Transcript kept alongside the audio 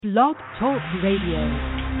Blog Talk Radio.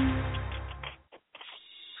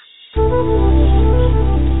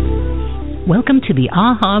 Welcome to the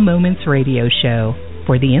Aha Moments Radio Show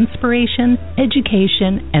for the inspiration,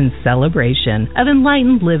 education, and celebration of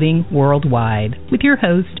enlightened living worldwide with your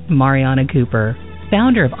host, Mariana Cooper,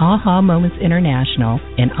 founder of Aha Moments International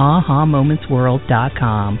and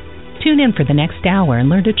AhaMomentsWorld.com. Tune in for the next hour and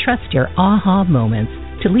learn to trust your aha moments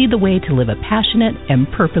to lead the way to live a passionate and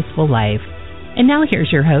purposeful life. And now here's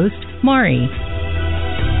your host, Mari.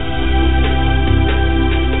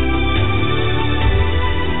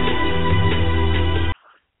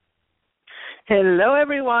 Hello,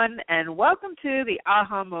 everyone, and welcome to the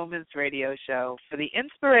Aha Moments Radio Show for the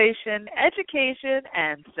inspiration, education,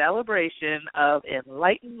 and celebration of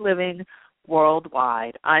enlightened living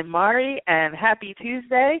worldwide. I'm Mari, and happy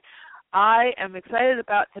Tuesday. I am excited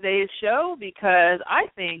about today's show because I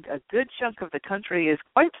think a good chunk of the country is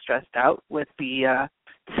quite stressed out with the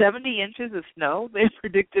 70 inches of snow they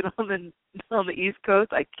predicted on the East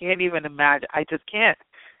Coast. I can't even imagine. I just can't.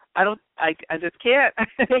 I just can't.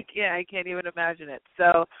 I can't even imagine it.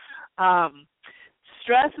 So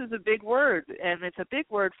stress is a big word, and it's a big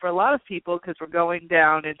word for a lot of people because we're going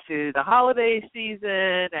down into the holiday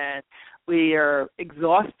season and we are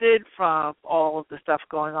exhausted from all of the stuff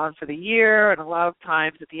going on for the year, and a lot of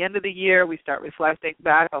times at the end of the year we start reflecting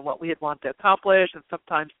back on what we had wanted to accomplish, and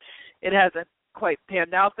sometimes it hasn't quite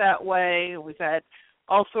panned out that way. We've had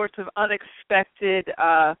all sorts of unexpected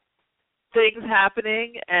things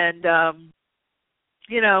happening, and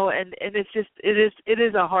and it's just it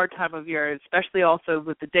is a hard time of year, especially also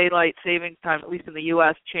with the daylight savings time, at least in the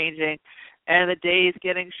U.S., changing, and the days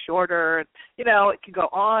getting shorter. And, it can go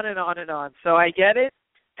on and on and on. So I get it,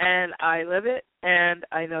 and I live it, and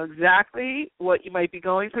I know exactly what you might be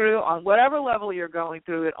going through on whatever level you're going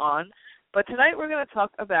through it on. But tonight we're going to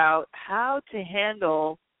talk about how to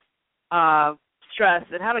handle stress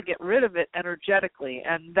and how to get rid of it energetically.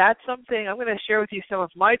 And that's something I'm going to share with you, some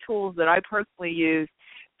of my tools that I personally use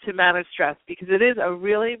to manage stress, because it is a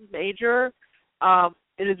really major,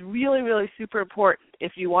 it is really, really super important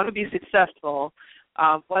if you want to be successful,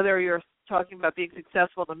 whether you're talking about being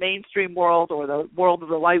successful in the mainstream world or the world of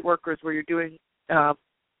the light workers where you're doing, work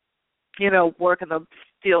in the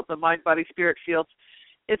field, the mind, body, spirit fields.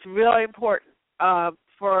 It's really important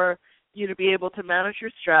for you to be able to manage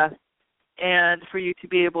your stress and for you to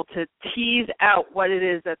be able to tease out what it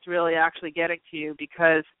is that's really actually getting to you,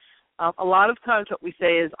 because a lot of times what we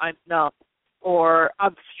say is I'm numb or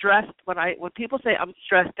I'm stressed. When people say I'm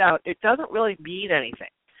stressed out, it doesn't really mean anything,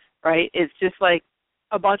 right? It's just like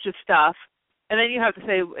a bunch of stuff, and then you have to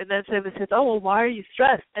say, and then somebody says, oh, well, why are you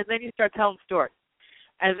stressed? And then you start telling stories,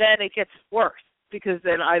 and then it gets worse, because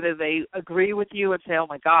then either they agree with you and say, oh,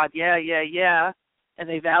 my God, yeah, and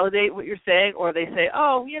they validate what you're saying, or they say,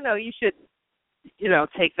 oh, you should,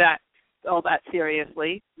 take all that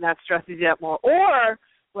seriously, and that stresses you out more. Or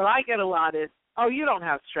what I get a lot is, oh, you don't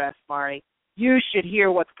have stress, Mari. You should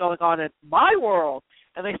hear what's going on in my world.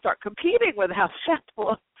 And they start competing with how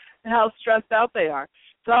stressful and how stressed out they are.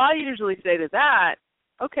 So I usually say to that,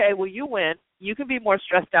 okay, well, you win. You can be more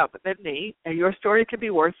stressed out than me, and your story can be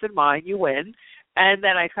worse than mine. You win. And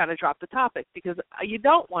then I kind of drop the topic, because you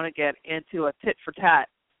don't want to get into a tit-for-tat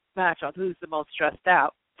match on who's the most stressed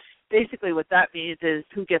out. Basically what that means is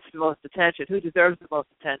who gets the most attention, who deserves the most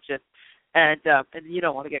attention, and you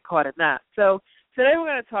don't want to get caught in that. So today we're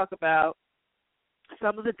going to talk about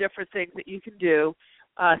some of the different things that you can do,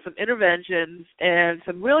 some interventions, and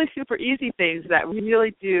some really super easy things that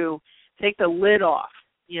really do take the lid off,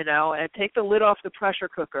 and take the lid off the pressure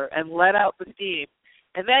cooker and let out the steam.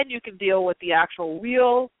 And then you can deal with the actual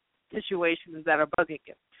real situations that are bugging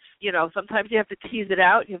you. Sometimes you have to tease it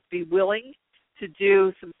out. You have to be willing to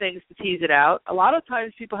do some things to tease it out. A lot of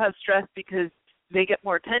times people have stress because they get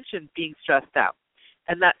more attention being stressed out.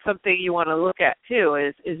 And that's something you want to look at,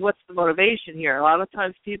 too, is what's the motivation here. A lot of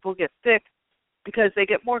times people get sick because they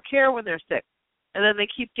get more care when they're sick. And then they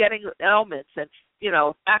keep getting ailments and,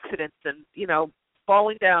 accidents and,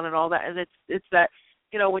 falling down and all that. And it's that,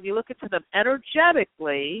 when you look into them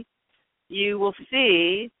energetically, you will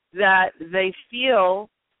see that they feel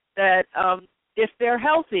that if they're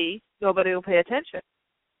healthy, nobody will pay attention.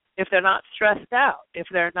 If they're not stressed out, if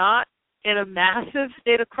they're not in a massive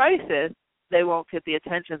state of crisis, they won't get the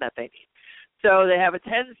attention that they need. So they have a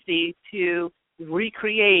tendency to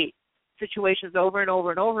recreate situations over and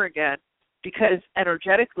over and over again, because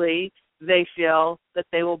energetically they feel that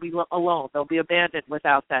they will be alone. They'll be abandoned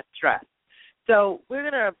without that stress. So we're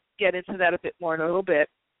going to get into that a bit more in a little bit.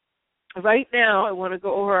 Right now, I want to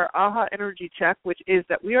go over our AHA energy check, which is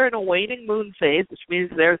that we are in a waning moon phase, which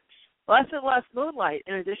means there's less and less moonlight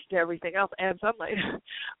in addition to everything else and sunlight.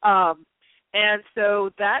 And so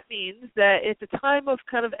that means that it's a time of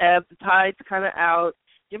kind of ebb, the tide's kind of out.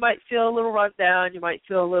 You might feel a little run down, you might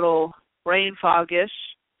feel a little brain foggish,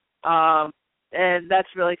 and that's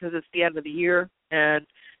really because it's the end of the year, and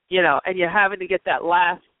and you're having to get that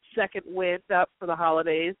last second wind up for the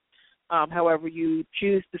holidays, however you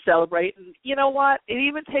choose to celebrate. And you know what? It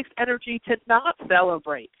even takes energy to not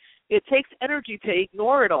celebrate. It takes energy to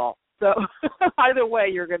ignore it all. So either way,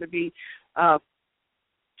 you're going to be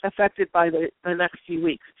affected by the next few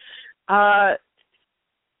weeks. But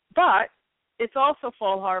it's also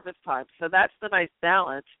fall harvest time, so that's the nice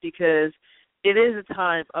balance, because it is a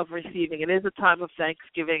time of receiving. It is a time of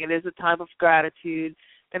Thanksgiving. It is a time of gratitude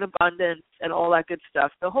and abundance and all that good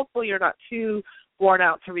stuff. So hopefully you're not too worn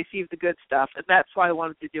out to receive the good stuff, and that's why I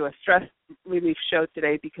wanted to do a stress relief show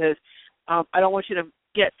today, because I don't want you to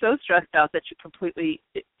get so stressed out that you completely,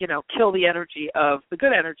 kill the energy of the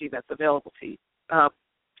good energy that's available to you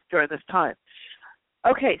during this time.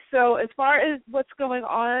 Okay, so as far as what's going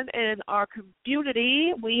on in our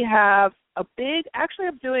community, we have I'm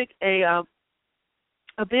doing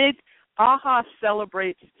a big AHA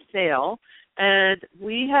Celebrates sale, and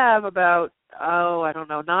we have about, 8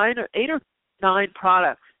 or 9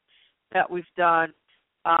 products that we've done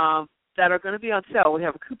that are going to be on sale. We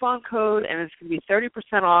have a coupon code, and it's going to be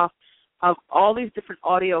 30% off of all these different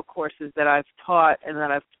audio courses that I've taught and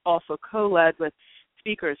that I've also co-led with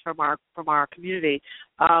speakers from our community.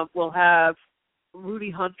 We'll have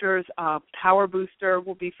Rudy Hunter's Power Booster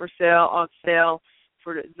will be on sale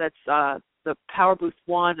that's the Power Boost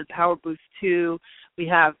 1 and Power Boost 2. We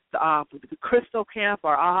have the Crystal Camp,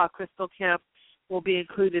 our AHA Crystal Camp will be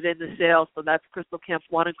included in the sale, so that's Crystal Camp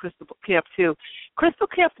 1 and Crystal Camp 2. Crystal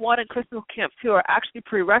Camp 1 and Crystal Camp 2 are actually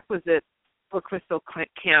prerequisites for Crystal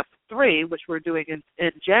Camp 3, which we're doing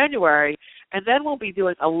in January, and then we'll be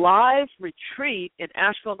doing a live retreat in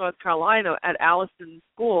Asheville, North Carolina at Allison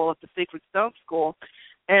School, at the Sacred Stone School,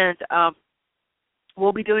 and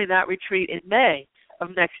we'll be doing that retreat in May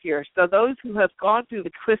of next year. So those who have gone through the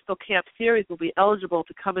Crystal Camp series will be eligible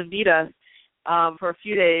to come and meet us for a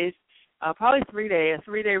few days, probably a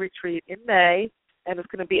 3-day retreat in May, and it's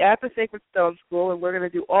going to be at the Sacred Stone School, and we're going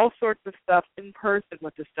to do all sorts of stuff in person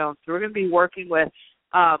with the stones. So we're going to be working with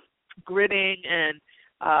gridding and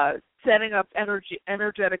setting up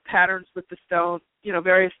energetic patterns with the stones,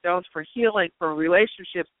 various stones for healing, for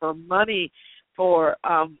relationships, for money, for,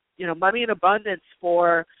 money in abundance,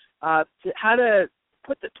 for how to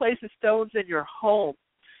place the stones in your home,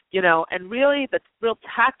 and really the real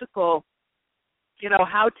tactical,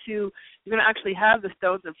 how to, you're going to actually have the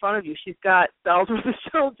stones in front of you. She's got thousands of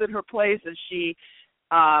stones in her place, and she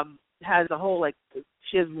has a whole,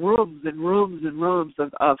 she has rooms and rooms and rooms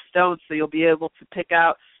of stones, so you'll be able to pick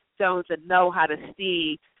out stones and know how to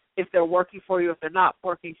see if they're working for you, if they're not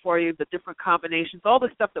working for you, the different combinations, all the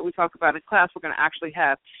stuff that we talk about in class, we're going to actually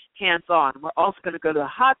have hands-on. We're also going to go to the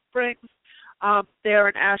hot springs there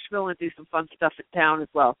in Asheville and do some fun stuff in town as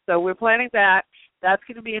well. So we're planning that. That's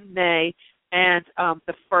going to be in May. And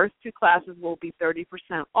the first 2 classes will be 30%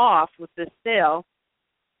 off with this sale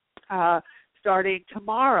starting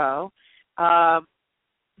tomorrow.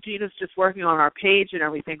 Gina's just working on our page and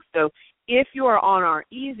everything. So if you are on our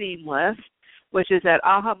e-zine list, which is at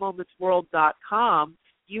ahamomentsworld.com,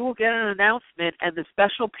 you will get an announcement and the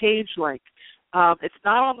special page link. It's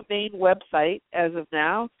not on the main website as of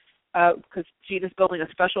now because Gina's building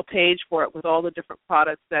a special page for it with all the different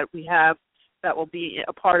products that we have that will be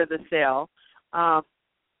a part of the sale.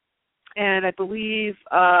 And I believe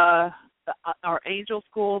our Angel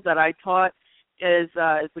School that I taught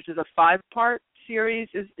which is a 5-part series,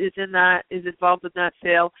 is involved in that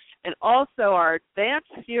sale, and also our advanced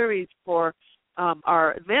series for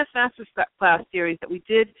our Advanced Master Class series that we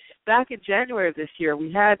did back in January of this year.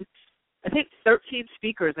 We had, I think, 13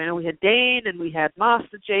 speakers. I know we had Dane, and we had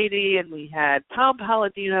Master JD, and we had Tom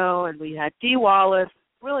Palladino, and we had Dee Wallace,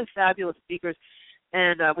 really fabulous speakers.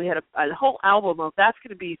 And we had a whole album of that's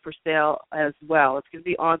going to be for sale as well. It's going to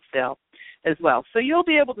be on sale as well. So you'll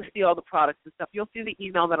be able to see all the products and stuff. You'll see the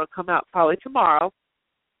email that will come out probably tomorrow.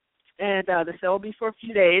 And the sale will be for a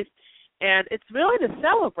few days. And it's really to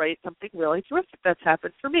celebrate something really terrific that's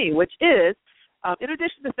happened for me, which is, in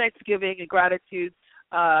addition to Thanksgiving and gratitude,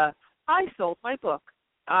 I sold my book.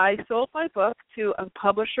 I sold my book to a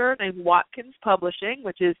publisher named Watkins Publishing,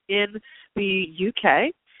 which is in the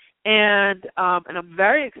UK. And I'm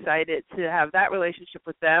very excited to have that relationship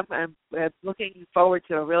with them. I'm looking forward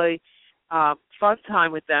to a really fun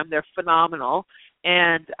time with them. They're phenomenal,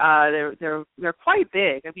 and they're quite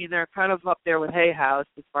big. I mean, they're kind of up there with Hay House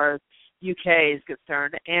as far as UK is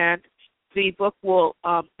concerned. And the book will,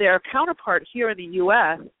 their counterpart here in the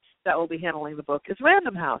U.S. that will be handling the book is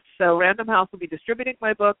Random House. So Random House will be distributing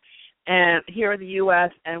my book and here in the U.S.,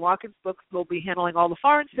 and Watkins Books will be handling all the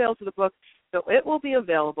foreign sales of the book. So it will be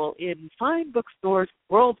available in fine bookstores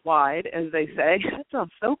worldwide, as they say. That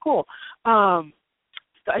sounds so cool.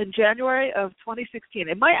 In January of 2016.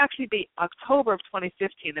 It might actually be October of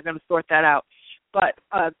 2015. They're going to sort that out. But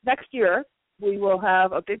next year, we will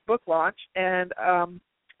have a big book launch, and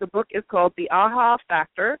the book is called The Aha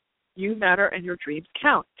Factor, You Matter and Your Dreams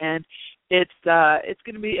Count. And it's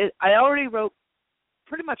going to be, I already wrote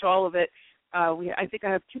pretty much all of it. I think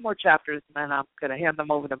I have 2 more chapters, and then I'm going to hand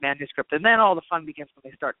them over the manuscript. And then all the fun begins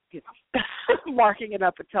when they start, marking it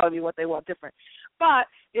up and telling me what they want different. But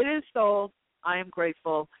it is sold. I am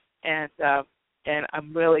grateful, and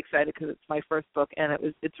I'm really excited because it's my first book,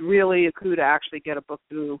 and it's really a coup to actually get a book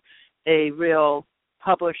through a real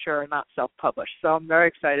publisher, not self-published. So I'm very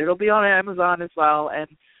excited. It'll be on Amazon as well, and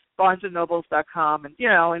BarnesandNobles.com, and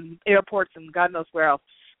and airports and God knows where else.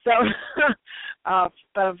 So,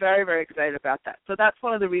 but I'm very, very excited about that. So that's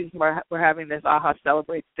one of the reasons why we're having this AHA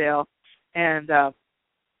Celebrate sale, and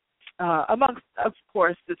amongst, of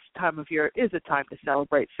course, this time of year is a time to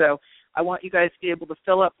celebrate. So I want you guys to be able to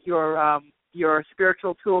fill up your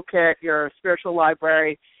spiritual toolkit, your spiritual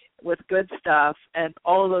library with good stuff, and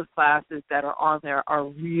all of those classes that are on there are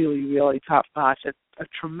really, really top-notch. It's a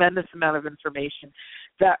tremendous amount of information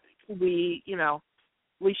that we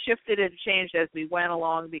shifted and changed as we went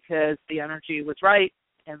along because the energy was right,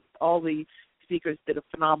 and all the speakers did a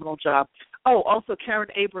phenomenal job. Oh, also Karen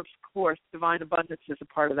Abrams' course, Divine Abundance, is a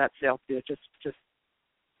part of that sale too. Just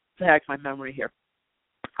tags my memory here.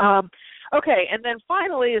 Okay, and then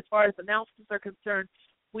finally, as far as announcements are concerned,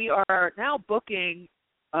 we are now booking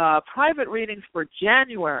private readings for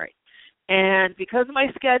January. And because my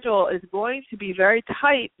schedule is going to be very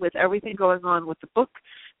tight with everything going on with the book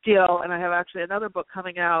deal, and I have actually another book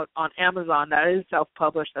coming out on Amazon that is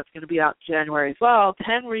self-published that's going to be out in January as well,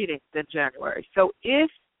 10 readings in January. So if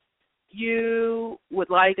you would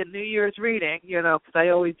like a New Year's reading, because I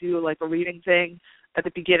always do like a reading thing at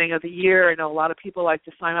the beginning of the year. I know a lot of people like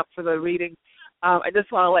to sign up for the reading. I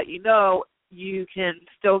just want to let you know you can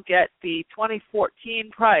still get the 2014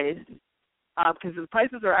 price because the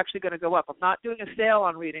prices are actually going to go up. I'm not doing a sale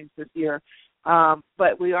on readings this year,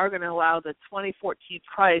 but we are going to allow the 2014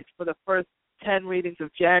 price for the first 10 readings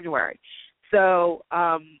of January. So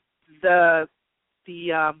the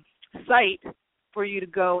site for you to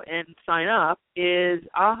go and sign up is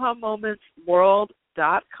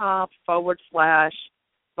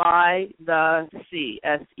ahamomentsworld.com/by the sea,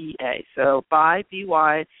 SEA. So by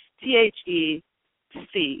BYTHECSEA.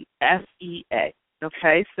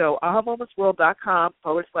 Okay, so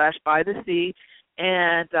ahamomentsworld.com/by the sea,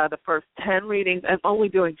 and the first 10 readings. I'm only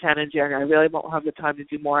doing 10 in January. I really won't have the time to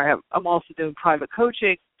do more. I'm also doing private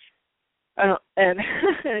coaching and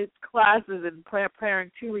it's classes and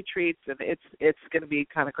preparing 2 retreats, and it's going to be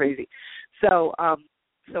kind of crazy. So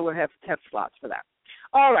we'll have 10 slots for that.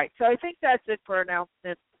 All right, so I think that's it for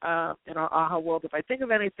announcements in our AHA world. If I think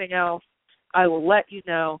of anything else, I will let you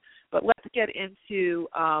know. But let's get into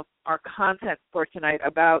our content for tonight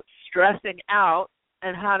about stressing out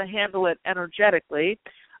and how to handle it energetically.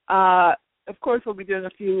 Of course, we'll be doing a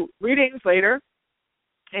few readings later.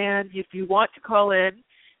 And if you want to call in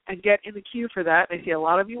and get in the queue for that, I see a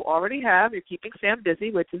lot of you already have. You're keeping Sam busy,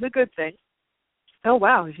 which is a good thing. Oh,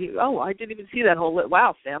 wow. I didn't even see that whole list.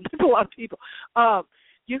 Wow, Sam, there's a lot of people.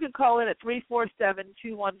 You can call in at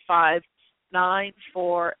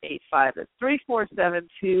 347-215-9485. That's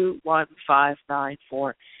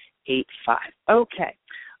 347-215-9485. Okay.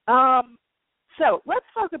 So let's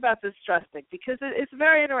talk about this stress thing because it's a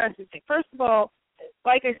very interesting thing. First of all,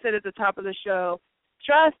 like I said at the top of the show,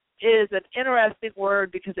 stress is an interesting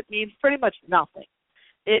word because it means pretty much nothing.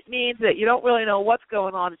 It means that you don't really know what's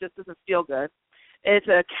going on. It just doesn't feel good. It's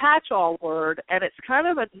a catch-all word, and it's kind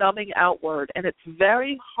of a numbing out word, and it's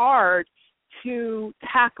very hard to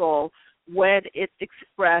tackle when it's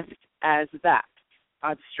expressed as that.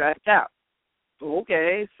 I'm stressed out.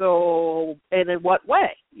 Okay, so, and in what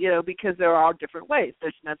way? Because there are different ways.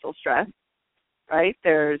 There's mental stress, right?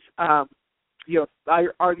 There's you're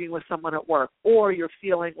arguing with someone at work, or you're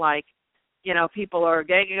feeling like, people are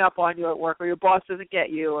ganging up on you at work, or your boss doesn't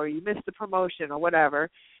get you, or you missed the promotion, or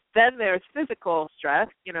whatever. Then there's physical stress.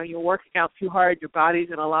 You're working out too hard, your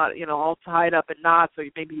body's in a lot, all tied up in knots, or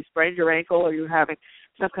maybe you sprained your ankle, or you're having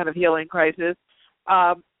some kind of healing crisis.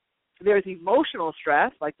 There's emotional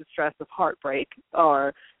stress, like the stress of heartbreak,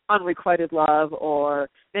 or unrequited love, or,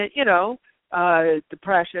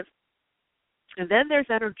 depression. And then there's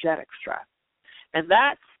energetic stress. And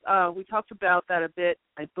that's we talked about that a bit,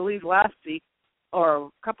 I believe, last week or a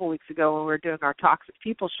couple weeks ago when we were doing our Toxic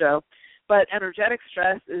People show. But energetic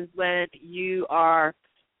stress is when you are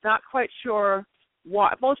not quite sure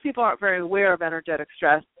why. Most people aren't very aware of energetic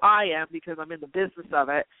stress. I am, because I'm in the business of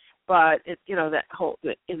it. But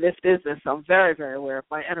in this business, I'm very, very aware of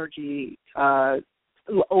my energy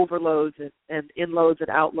overloads and inloads and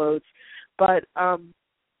outloads. But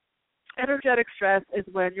energetic stress is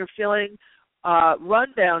when you're feeling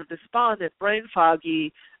run down, despondent, brain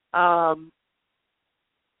foggy.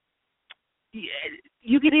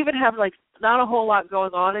 You could even have not a whole lot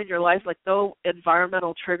going on in your life, like no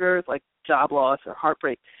environmental triggers like job loss or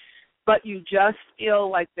heartbreak, but you just feel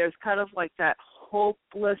like there's kind of like that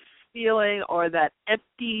hopeless feeling or that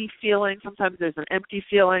empty feeling. Sometimes there's an empty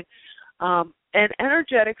feeling. And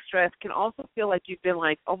energetic stress can also feel like you've been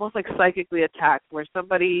almost psychically attacked, where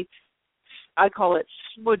somebody, I call it,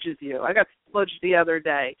 smudges you. I got smudged the other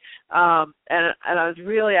day, and I was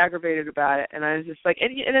really aggravated about it. And I was just and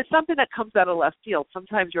it's something that comes out of left field.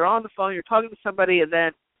 Sometimes you're on the phone, you're talking to somebody, and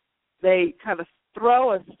then they kind of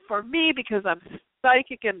throw us. For me, because I'm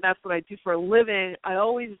psychic and that's what I do for a living, I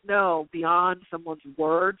always know beyond someone's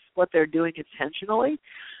words what they're doing intentionally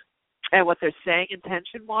and what they're saying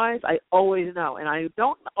intention-wise. I always know, and I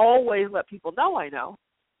don't always let people know I know.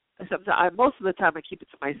 Sometimes, most of the time I keep it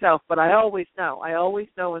to myself, but I always know. I always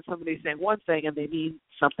know when somebody's saying one thing and they mean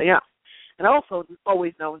something else. And I also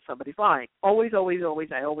always know when somebody's lying. Always, always, always,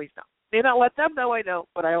 I always know. May not let them know I know,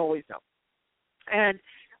 but I always know. And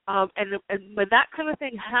when that kind of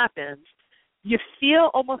thing happens, you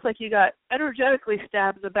feel almost like you got energetically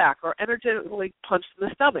stabbed in the back or energetically punched in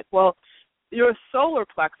the stomach. Well, your solar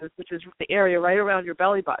plexus, which is the area right around your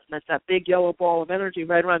belly button, that's that big yellow ball of energy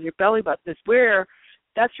right around your belly button, is where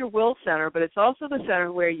that's your will center, but it's also the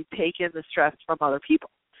center where you take in the stress from other people.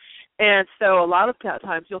 And so a lot of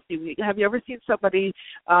times you'll see, have you ever seen somebody,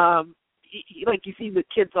 you see with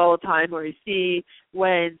kids all the time, or you see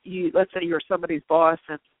when let's say you're somebody's boss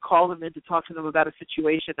and call them in to talk to them about a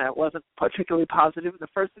situation that wasn't particularly positive, and the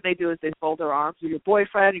first thing they do is they fold their arms, or your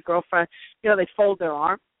boyfriend, your girlfriend, they fold their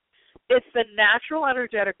arms. It's the natural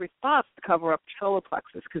energetic response to cover up solar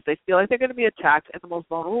plexus, because they feel like they're going to be attacked, and the most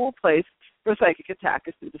vulnerable place for psychic attack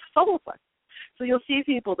is through the solar plexus. So you'll see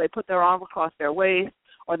people, they put their arm across their waist,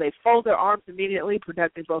 or they fold their arms immediately,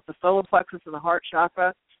 protecting both the solar plexus and the heart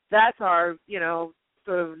chakra. That's our,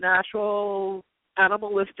 sort of natural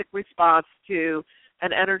animalistic response to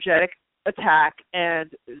an energetic attack. And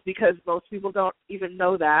because most people don't even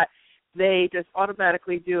know that, they just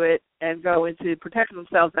automatically do it and go into protecting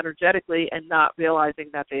themselves energetically and not realizing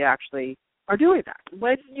that they actually are doing that.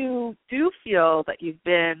 When you do feel that you've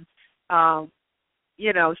been,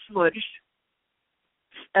 smudged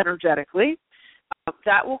energetically,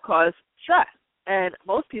 that will cause stress. And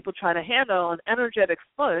most people try to handle an energetic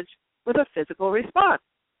smudge with a physical response.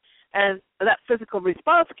 And that physical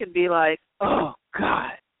response can be like, oh,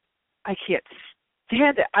 God, I can't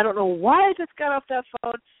stand it. I don't know why I just got off that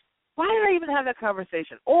phone. Why did I even have that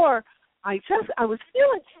conversation? Or I was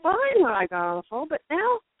feeling fine when I got on the phone, but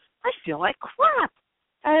now I feel like crap.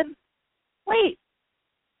 And wait,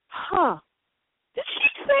 did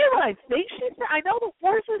she say what I think she said? I know the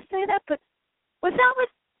words would say that, but was that what?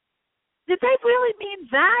 Did they really mean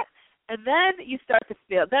that? And then you start to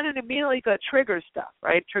feel, then it immediately triggers stuff,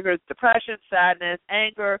 right? Triggers depression, sadness,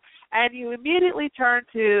 anger, and you immediately turn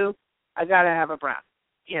to, I got to have a brownie.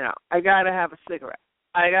 I got to have a cigarette.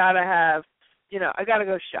 I got to have, I got to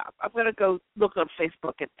go shop. I'm going to go look on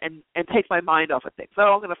Facebook and take my mind off of things. So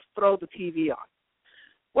I'm going to throw the TV on.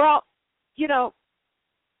 Well,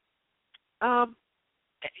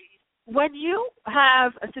 when you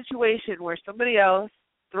have a situation where somebody else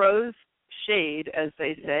throws shade, as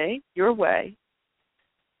they say, your way,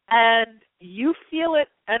 and you feel it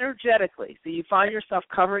energetically, so you find yourself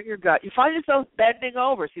covering your gut, you find yourself bending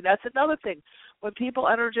over. See, that's another thing. When people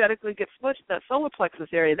energetically get smudged in that solar plexus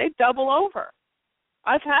area, they double over.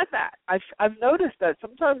 I've had that. I've noticed that.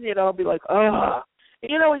 Sometimes, I'll be like, ugh.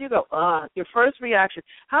 And when you go, your first reaction,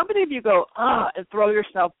 how many of you go, and throw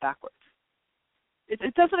yourself backwards?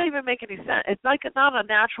 It doesn't even make any sense. It's not a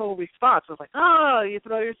natural response. It's like, you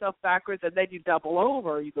throw yourself backwards, and then you double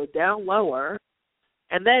over. You go down lower,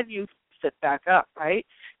 and then you sit back up, right?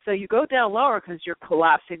 So you go down lower because you're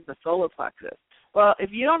collapsing the solar plexus. Well,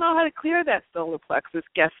 if you don't know how to clear that solar plexus,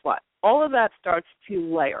 guess what? All of that starts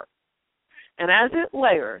to layer. And as it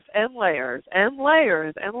layers and layers and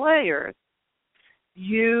layers and layers,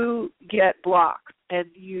 you get blocked. And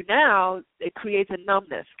it creates a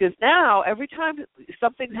numbness. Because now, every time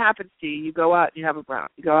something happens to you, you go out and you have a brownie.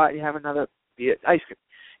 You go out and you have another ice cream.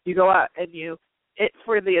 You go out and you it's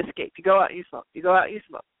for the escape. You go out and you smoke. You go out and you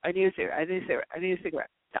smoke. I need a cigarette. I need a cigarette. I need a cigarette.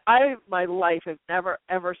 I, my life, have never,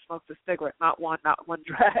 ever smoked a cigarette. Not one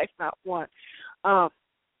drag, not one.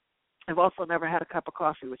 I've also never had a cup of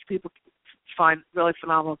coffee, which people find really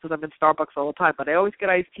phenomenal because I'm in Starbucks all the time. But I always get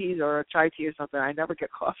iced teas or a chai tea or something. I never get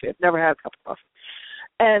coffee. I've never had a cup of coffee.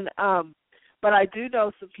 And but I do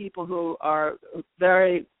know some people who are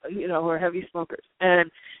very, who are heavy smokers,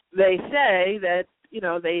 and they say that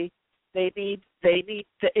they need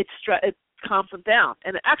it calms them down,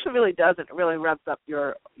 and it actually really doesn't. It really revs up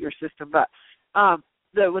your system. But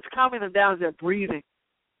what's calming them down is they're breathing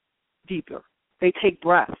deeper. They take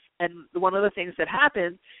breaths, and one of the things that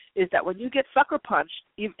happens is that when you get sucker punched,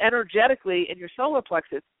 energetically in your solar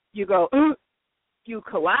plexus, you go, you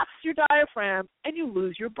collapse your diaphragm, and you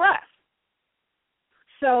lose your breath.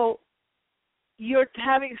 So you're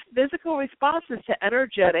having physical responses to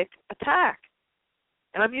energetic attack.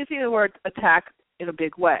 And I'm using the word attack in a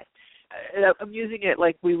big way. I'm using it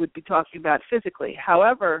like we would be talking about physically.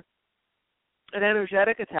 However, an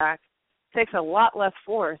energetic attack takes a lot less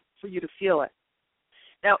force for you to feel it.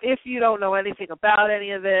 Now, if you don't know anything about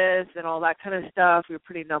any of this and all that kind of stuff, you're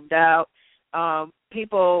pretty numbed out.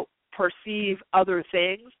 People perceive other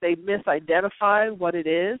things. They misidentify what it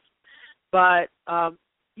is. But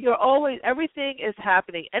everything is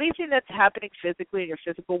happening. Anything that's happening physically in your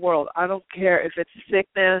physical world, I don't care if it's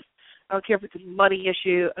sickness, I don't care if it's a money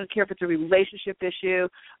issue, I don't care if it's a relationship issue,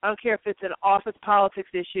 I don't care if it's an office politics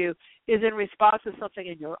issue, is in response to something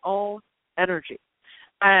in your own energy.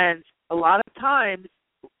 And a lot of times,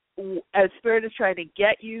 as Spirit is trying to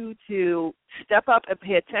get you to step up and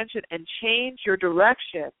pay attention and change your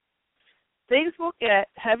direction, things will get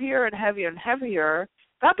heavier and heavier and heavier.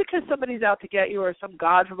 Not because somebody's out to get you or some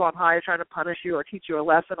god from on high is trying to punish you or teach you a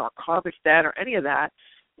lesson on karmic debt or any of that.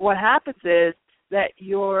 What happens is that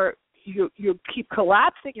you keep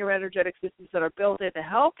collapsing your energetic systems that are built in to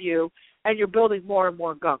help you, and you're building more and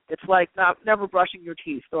more gunk. It's like never brushing your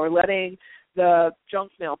teeth or letting the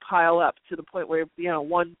junk mail pile up to the point where,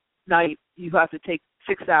 one night you have to take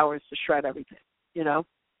 6 hours to shred everything,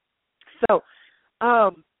 So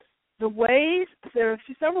there are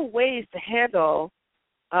several ways to handle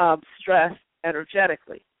stress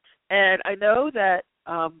energetically. And I know that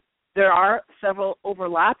there are several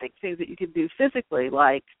overlapping things that you can do physically,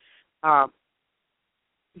 like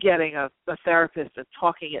getting a therapist and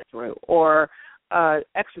talking it through, or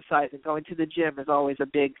exercising. Going to the gym is always a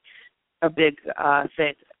big thing.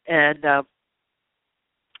 And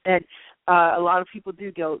a lot of people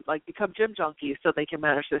do become gym junkies so they can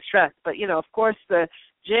manage their stress. But of course, the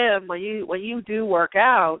gym, when you do work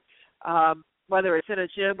out, whether it's in a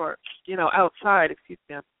gym or outside, excuse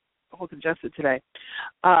me, I'm a little congested today,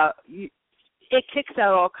 it kicks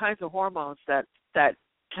out all kinds of hormones that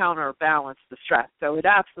counterbalance the stress. So it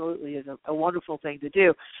absolutely is a wonderful thing to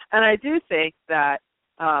do. And I do think that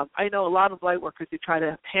I know a lot of light workers who try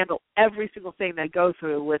to handle every single thing they go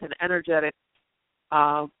through with an energetic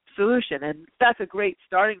solution, and that's a great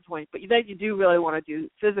starting point. But then you do really want to do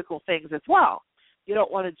physical things as well. You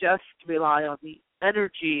don't want to just rely on the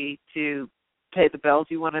energy to pay the bills.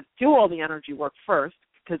 You want to do all the energy work first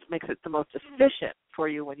because it makes it the most efficient for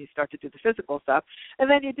you when you start to do the physical stuff. And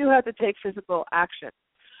then you do have to take physical action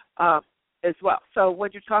as well. So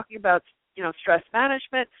when you're talking about, stress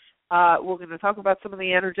management, we're going to talk about some of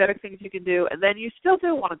the energetic things you can do, and then you still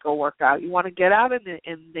do want to go work out. You want to get out in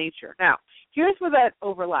nature. Now, here's where that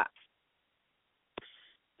overlaps.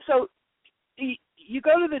 So you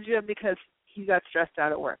go to the gym because you got stressed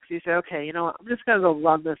out at work. So you say, okay, you know what, I'm just going to go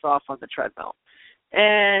run this off on the treadmill.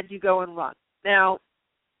 And you go and run. Now,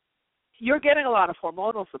 you're getting a lot of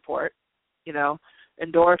hormonal support,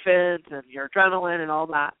 endorphins and your adrenaline and all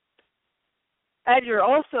that. And you're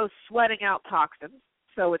also sweating out toxins.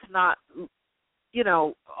 So it's not,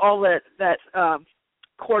 all that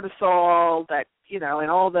cortisol that,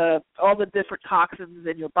 and all the different toxins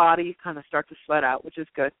in your body kind of start to sweat out, which is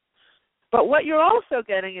good. But what you're also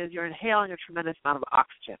getting is you're inhaling a tremendous amount of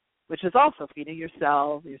oxygen, which is also feeding your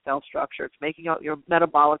cells, your cell structure. It's making your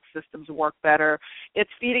metabolic systems work better. It's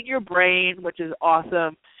feeding your brain, which is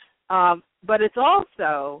awesome. But it's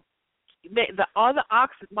also all the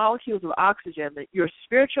molecules of oxygen, that your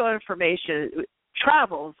spiritual information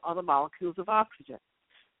travels on the molecules of oxygen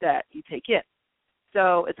that you take in.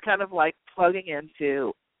 So it's kind of like plugging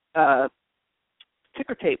into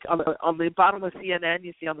ticker tape. On the bottom of CNN,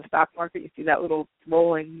 you see on the stock market, you see that little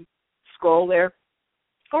rolling scroll there.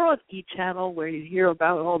 Or on E-Channel, where you hear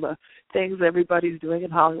about all the things everybody's doing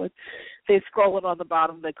in Hollywood. They scroll it on the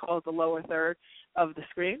bottom. They call it the lower third of the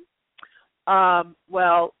screen.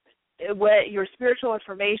 Well, your spiritual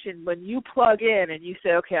information, when you plug in and you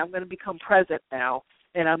say, okay, I'm going to become present now,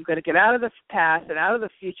 and I'm going to get out of the past and out of the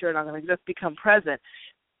future, and I'm going to just become present,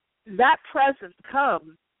 that presence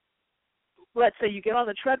comes. Let's say you get on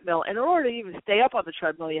the treadmill, and in order to even stay up on the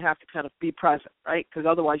treadmill, you have to kind of be present, right? Because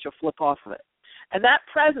otherwise you'll flip off of it. And that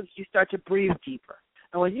presence, you start to breathe deeper.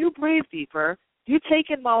 And when you breathe deeper, you take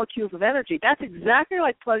in molecules of energy. That's exactly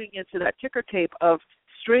like plugging into that ticker tape of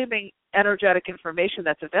streaming energetic information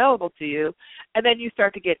that's available to you, and then you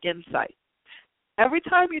start to get insight. Every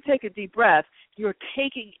time you take a deep breath, you're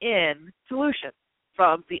taking in solution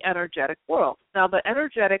from the energetic world. Now, the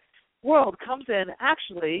energetic world comes in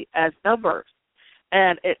actually as numbers,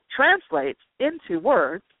 and it translates into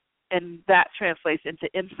words, and that translates into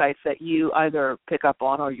insights that you either pick up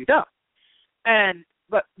on or you don't.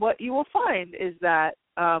 But what you will find is that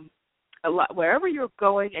wherever you're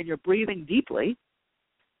going and you're breathing deeply,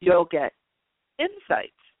 you'll get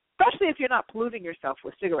insights, especially if you're not polluting yourself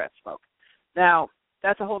with cigarette smoke. Now,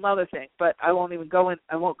 that's a whole other thing, but I won't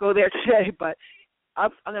go there today, but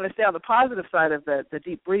I'm going to stay on the positive side of the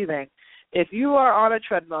deep breathing. If you are on a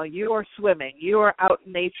treadmill, you are swimming, you are out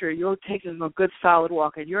in nature, you're taking a good solid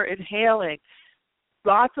walk, and you're inhaling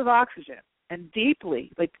lots of oxygen and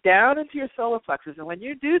deeply, like down into your solar plexus. And when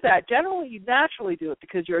you do that, generally you naturally do it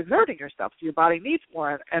because you're exerting yourself, so your body needs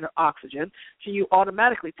more oxygen, so you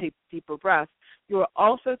automatically take deeper breaths. You are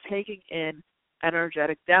also taking in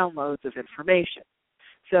energetic downloads of information.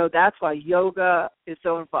 So that's why yoga is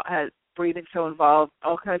so involved, breathing so involved,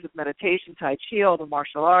 all kinds of meditation, Tai Chi, all the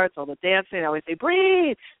martial arts, all the dancing. I always say,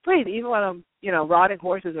 breathe, breathe. Even when I'm, riding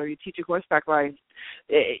horses or you teaching horseback riding,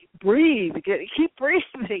 breathe, keep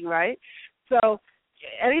breathing, right? So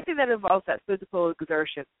anything that involves that physical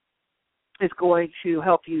exertion is going to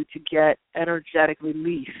help you to get energetic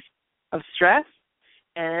release of stress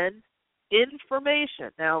and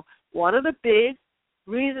information. Now, one of the big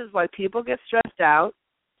reasons why people get stressed out,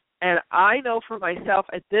 and I know for myself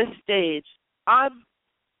at this stage, I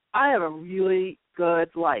have a really good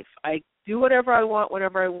life. I do whatever I want,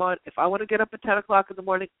 whenever I want. If I want to get up at 10 o'clock in the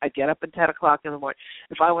morning, I get up at 10 o'clock in the morning.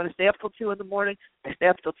 If I want to stay up till 2 in the morning, I stay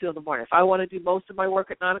up till 2 in the morning. If I want to do most of my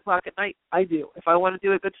work at 9 o'clock at night, I do. If I want to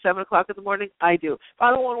do it at 7 o'clock in the morning, I do. If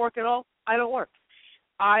I don't want to work at all, I don't work.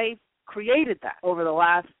 I created that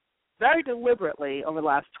very deliberately over the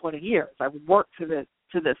last 20 years. I've worked to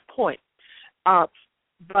this point.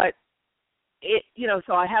 But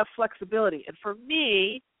so I have flexibility. And for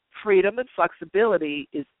me, freedom and flexibility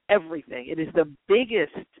is everything. It is the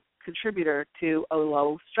biggest contributor to a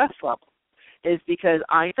low stress level, is because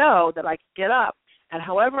I know that I can get up and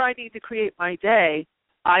however I need to create my day,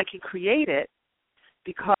 I can create it,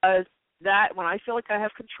 because that when I feel like I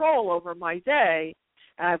have control over my day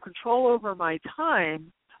and I have control over my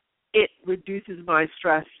time, it reduces my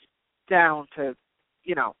stress down to,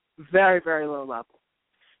 very, very low level.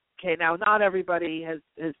 Okay, now not everybody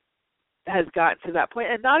has gotten to that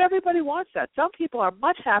point, and not everybody wants that. Some people are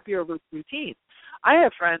much happier with routine. I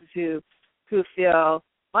have friends who feel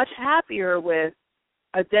much happier with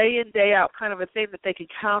a day in, day out kind of a thing that they can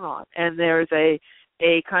count on, and there's a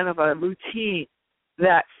kind of a routine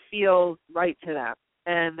that feels right to them.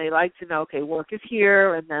 And they like to know, okay, work is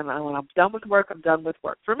here, and then when I'm done with work, I'm done with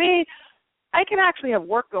work. For me, I can actually have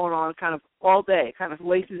work going on kind of all day, kind of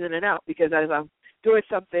laces in and out, because as I'm doing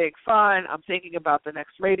something fun, I'm thinking about the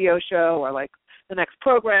next radio show or like the next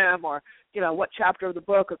program or, what chapter of the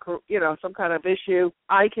book or, some kind of issue.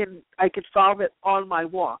 I can solve it on my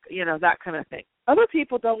walk, that kind of thing. Other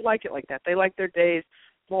people don't like it like that. They like their days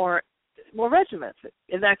more regimented,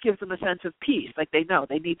 and that gives them a sense of peace. Like they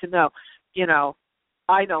need to know,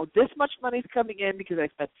 I know this much money's coming in because I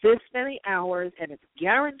spent this many hours and it's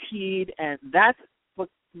guaranteed, and that's what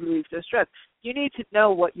relieves their stress. You need to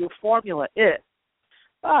know what your formula is.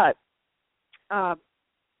 But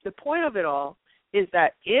the point of it all is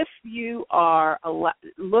that if you are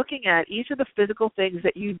looking at each of the physical things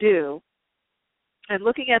that you do and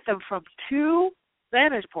looking at them from two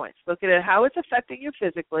vantage points, looking at how it's affecting you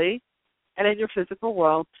physically and in your physical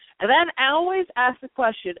world, and then always ask the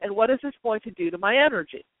question, and what is this going to do to my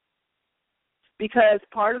energy? Because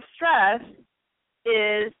part of stress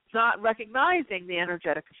is not recognizing the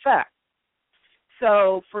energetic effect.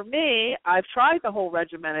 So for me, I've tried the whole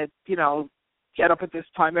regimented, get up at this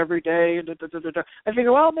time every day. I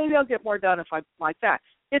figure, well, maybe I'll get more done if I'm like that.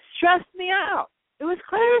 It stressed me out. It was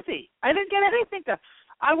crazy. I didn't get anything done.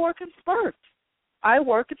 I work in spurts. I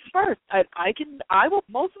will,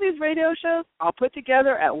 most of these radio shows I'll put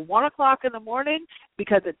together at 1 o'clock in the morning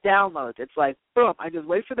because it downloads. It's like, boom, I just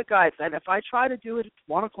wait for the guides. And if I try to do it at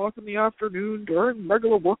 1 o'clock in the afternoon during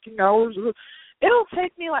regular working hours, It'll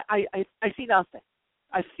take me like I see nothing.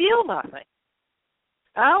 I feel nothing.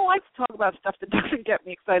 I don't like to talk about stuff that doesn't get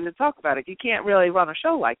me excited to talk about it. You can't really run a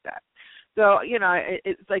show like that. So,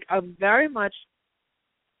 it's like I'm very much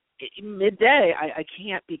midday. I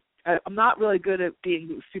can't be, I'm not really good at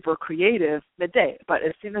being super creative midday. But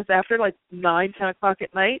as soon as after like 9, 10 o'clock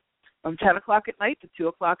at night, from 10 o'clock at night to 2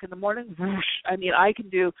 o'clock in the morning, whoosh, I mean, I can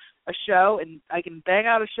do a show and I can bang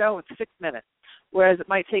out a show in 6 minutes, whereas it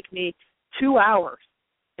might take me 2 hours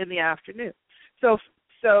in the afternoon. So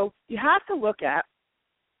you have to look at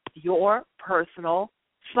your personal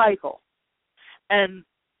cycle. And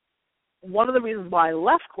one of the reasons why I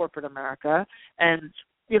left corporate America and,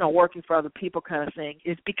 working for other people kind of thing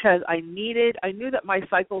is because I knew that my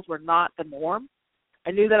cycles were not the norm.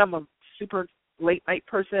 I knew that I'm a super late night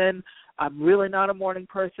person. I'm really not a morning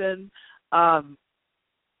person. I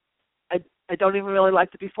don't even really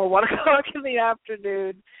like to be before 1 o'clock in the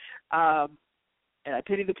afternoon. And I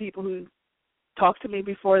pity the people who talk to me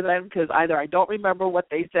before then because either I don't remember what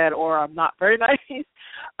they said or I'm not very nice.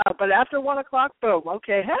 But after 1 o'clock, boom,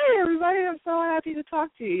 okay, hey, everybody, I'm so happy to talk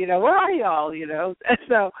to you. Where are y'all, And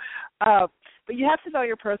so, but you have to know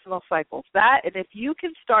your personal cycles. That, and if you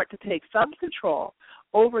can start to take some control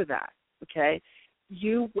over that, okay,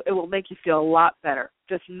 it will make you feel a lot better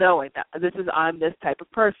just knowing that I'm this type of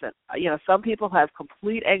person. Some people have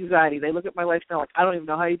complete anxiety. They look at my life now like, I don't even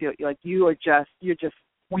know how you do it. You're just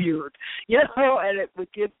weird, and it would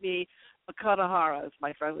give me a kanahara, as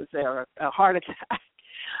my friend would say, or a heart attack.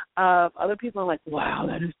 Other people are like, wow,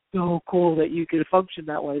 that is so cool that you can function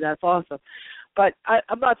that way. That's awesome. But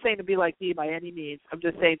I'm not saying to be like me by any means. I'm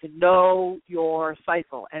just saying to know your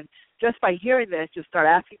cycle. And just by hearing this, just start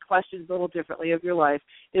asking questions a little differently of your life,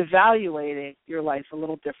 evaluating your life a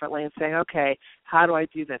little differently and saying, okay, how do I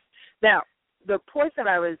do this? Now, the point that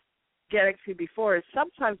I was getting to before is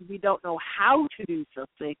sometimes we don't know how to do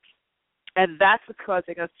something, and that's what's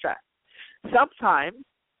causing us stress. Sometimes,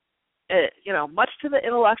 much to the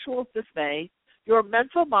intellectual's dismay, your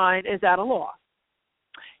mental mind is at a loss.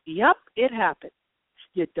 Yep, it happens.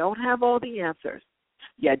 You don't have all the answers.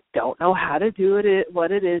 You don't know how to do it,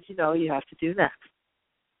 what it is you have to do next.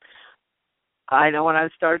 I know when I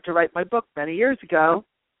started to write my book many years ago,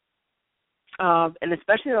 and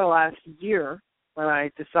especially the last year, when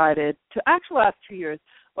I decided to, actually last 2 years,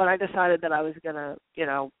 when I decided that I was going to,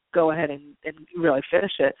 go ahead and really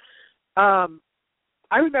finish it,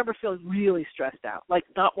 I remember feeling really stressed out, like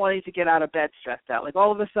not wanting to get out of bed stressed out. Like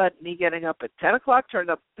all of a sudden, me getting up at 10 o'clock turned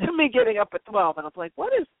up to me getting up at 12, and I'm like,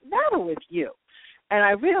 what is the matter with you? And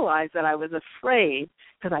I realized that I was afraid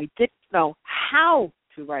because I didn't know how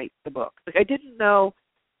to write the book. Like I didn't know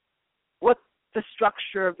what the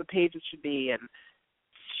structure of the pages should be, and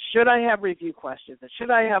should I have review questions, and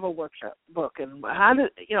should I have a workshop book, and how did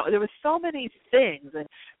there were so many things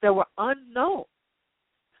that were unknown.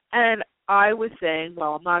 And I was saying,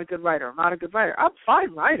 well, I'm not a good writer. I'm a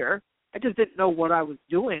fine writer. I just didn't know what I was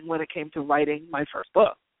doing when it came to writing my first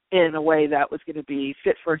book in a way that was going to be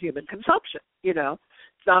fit for human consumption.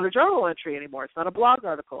 It's not a journal entry anymore. It's not a blog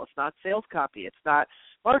article. It's not sales copy. It's not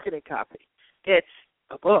marketing copy. It's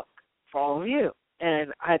a book for all of you.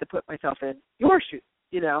 And I had to put myself in your shoes,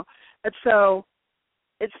 And so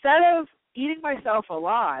instead of eating myself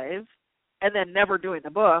alive and then never doing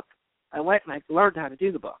the book, I went and I learned how to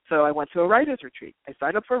do the book. So I went to a writer's retreat. I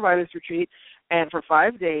signed up for a writer's retreat, and for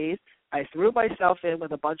 5 days, I threw myself in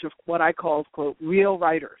with a bunch of what I called, quote, real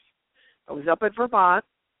writers. I was up in Vermont,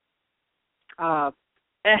 and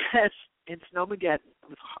in Snowmageddon.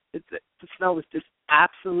 The snow was just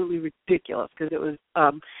absolutely ridiculous because it was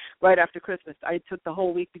right after Christmas. I took the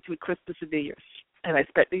whole week between Christmas and New Year's, and I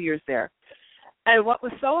spent New Year's there. And what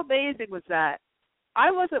was so amazing was that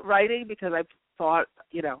I wasn't writing because I thought,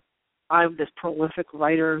 I'm this prolific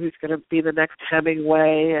writer who's going to be the next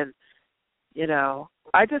Hemingway. And,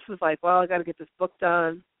 I just was like, well, I got to get this book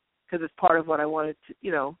done because it's part of what I wanted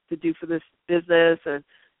to do for this business. And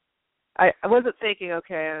I wasn't thinking,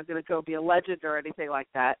 okay, I'm going to go be a legend or anything like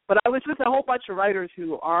that. But I was with a whole bunch of writers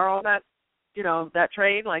who are on that, that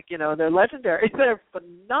train. Like, they're legendary. They're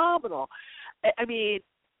phenomenal. I mean,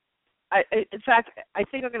 in fact, I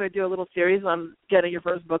think I'm going to do a little series on getting your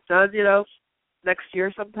first book done, next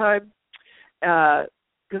year sometime.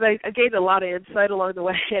 Because I gained a lot of insight along the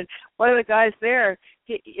way. And one of the guys there,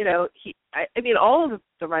 all of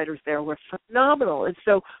the writers there were phenomenal. And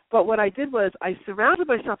so, but what I did was I surrounded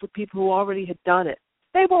myself with people who already had done it.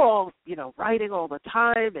 They were all, writing all the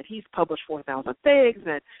time, and he's published 4,000 things,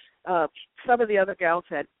 and some of the other gals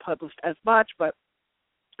had published as much, but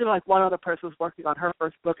like one other person was working on her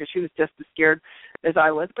first book, and she was just as scared as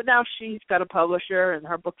I was. But now she's got a publisher, and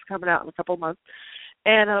her book's coming out in a couple of months.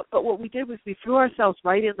 And but what we did was we threw ourselves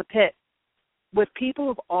right in the pit with people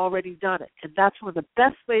who've already done it. And that's one of the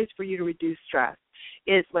best ways for you to reduce stress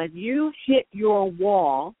is when you hit your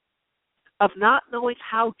wall of not knowing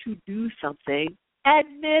how to do something,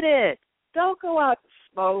 admit it. Don't go out and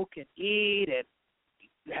smoke and eat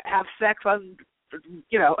and have sex on,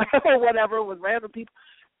 or whatever with random people.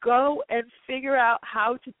 Go and figure out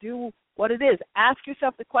how to do what it is. Ask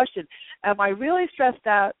yourself the question, am I really stressed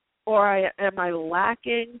out or am I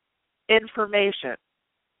lacking information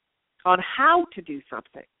on how to do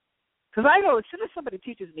something? Because I know as soon as somebody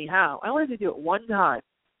teaches me how, I only have to do it one time.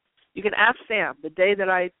 You can ask Sam the day that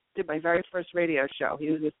I did my very first radio show. He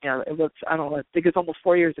was just, it was, I don't know, I think it's almost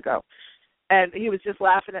 4 years ago. And he was just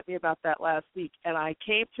laughing at me about that last week. And I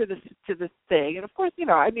came to this thing. And, of course, who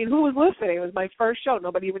was listening? It was my first show.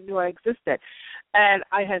 Nobody even knew I existed. And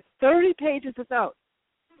I had 30 pages of notes.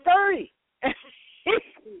 30! And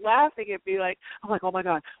he's laughing at me like, I'm like, oh, my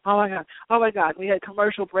God. We had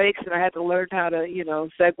commercial breaks, and I had to learn how to,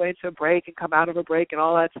 segue into a break and come out of a break and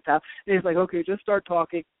all that stuff. And he's like, okay, just start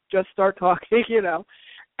talking,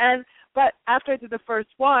 But after I did the first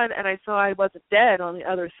one and I saw I wasn't dead on the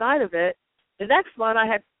other side of it, the next one I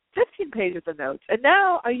had 15 pages of notes. And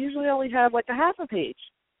now I usually only have like a half a page,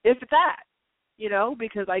 if that,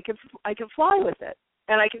 because I can fly with it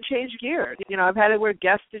and I can change gears. I've had it where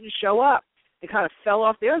guests didn't show up. It kind of fell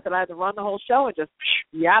off the earth and I had to run the whole show and just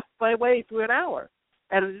yap my way through an hour.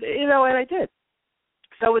 And, and I did.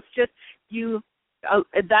 So it's just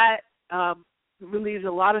that relieves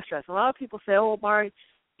a lot of stress. A lot of people say, oh, Mari,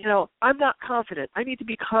 I'm not confident. I need to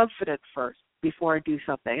be confident first before I do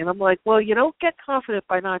something. And I'm like, well, you don't get confident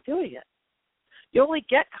by not doing it. You only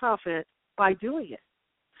get confident by doing it.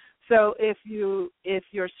 So if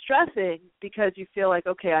you're stressing because you feel like,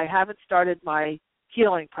 okay, I haven't started my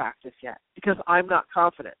healing practice yet because I'm not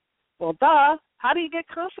confident. Well, duh. How do you get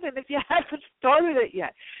confident if you haven't started it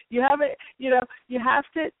yet? You haven't, you have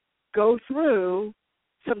to go through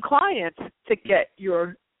some clients to get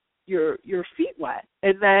your feet wet.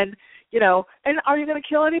 And then, and are you going to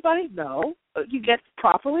kill anybody? No. You get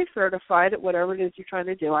properly certified at whatever it is you're trying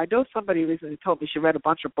to do. I know somebody recently told me she read a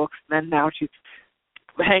bunch of books and then now she's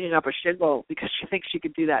hanging up a shingle because she thinks she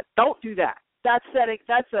could do that. Don't do that. That's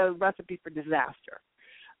a recipe for disaster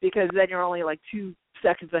because then you're only like 2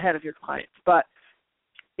 seconds ahead of your clients. But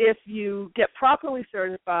if you get properly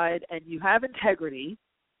certified and you have integrity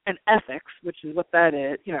and ethics, which is what that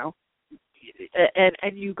is,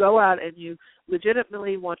 and you go out and you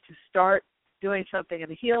legitimately want to start doing something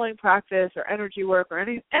in a healing practice or energy work or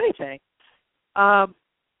anything,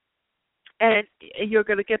 and you're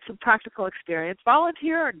going to get some practical experience,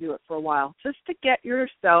 volunteer and do it for a while just to get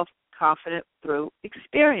yourself confident through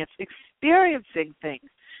experience. Experiencing things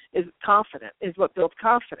is what builds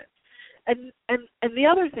confidence. And the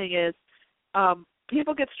other thing is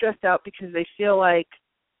people get stressed out because they feel like,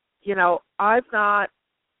 I'm not,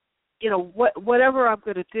 whatever I'm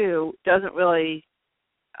going to do doesn't really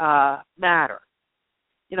matter,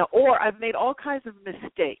 or I've made all kinds of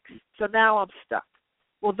mistakes, so now I'm stuck.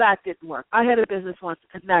 Well, that didn't work. I had a business once,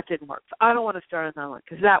 and that didn't work, so I don't want to start another one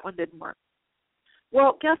because that one didn't work.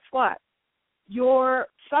 Well, guess what? Your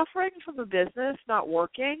suffering from the business not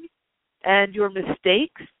working and your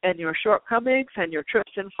mistakes and your shortcomings and your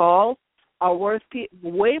trips and falls are worth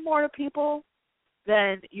way more to people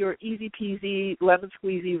than your easy-peasy,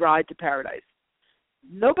 lemon-squeezy ride to paradise.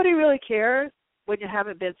 Nobody really cares when you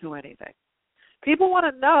haven't been through anything. People want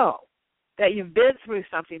to know that you've been through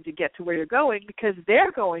something to get to where you're going because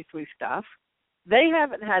they're going through stuff. They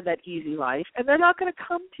haven't had that easy life, and they're not going to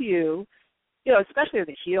come to you, especially as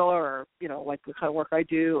a healer or, like the kind of work I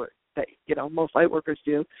do or that, most light workers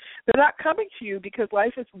do. They're not coming to you because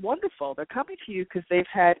life is wonderful. They're coming to you because they've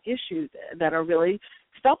had issues that are really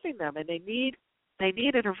stumping them, and they need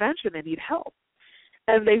intervention. They need help.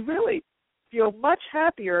 And they really feel much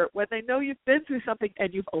happier when they know you've been through something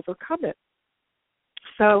and you've overcome it.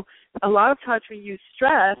 So a lot of times we use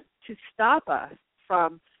stress to stop us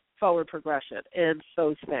from forward progression in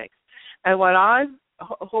those things. And what I'm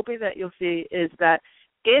hoping that you'll see is that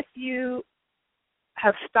if you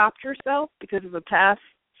have stopped yourself because of a past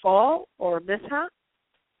fall or a mishap,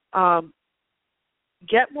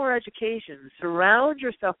 get more education. Surround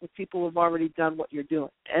yourself with people who've already done what you're doing.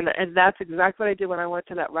 And that's exactly what I did when I went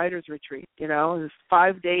to that writer's retreat. It was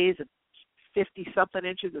 5 days and 50-something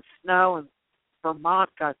inches of snow in Vermont.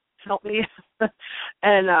 God help me.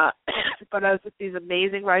 And but I was with these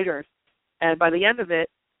amazing writers. And by the end of it,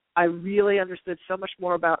 I really understood so much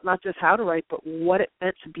more about not just how to write, but what it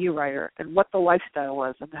meant to be a writer and what the lifestyle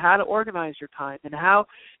was and how to organize your time and how,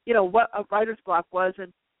 what a writer's block was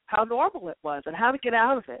and how normal it was and how to get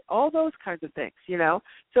out of it, all those kinds of things,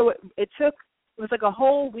 So it was like a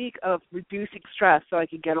whole week of reducing stress so I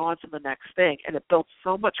could get on to the next thing, and it built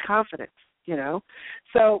so much confidence,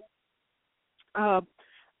 So a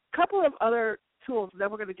couple of other tools, and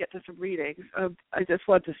then we're going to get to some readings. I just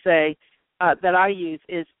want to say that I use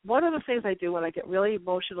is one of the things I do when I get really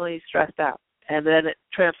emotionally stressed out, and then it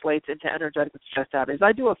translates into energetically stressed out, is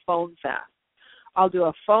I do a phone fast. I'll do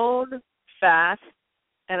a phone fast,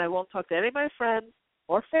 and I won't talk to any of my friends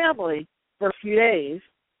or family for a few days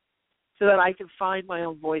so that I can find my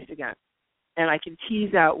own voice again, and I can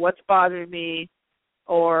tease out what's bothering me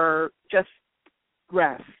or just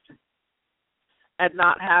rest and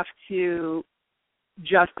not have to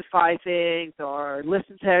justify things or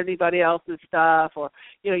listen to anybody else's stuff, or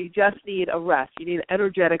you just need a rest. You need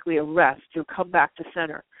energetically a rest to come back to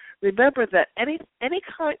center. Remember that any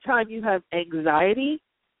time you have anxiety,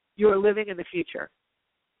 you are living in the future,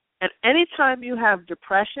 and any time you have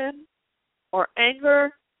depression or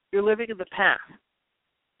anger, you're living in the past.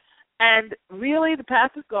 And really, the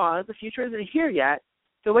past is gone. The future isn't here yet.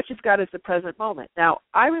 So what you've got is the present moment. Now,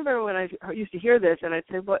 I remember when I used to hear this, and I'd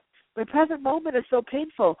say, "But my present moment is so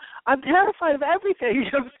painful. I'm terrified of everything.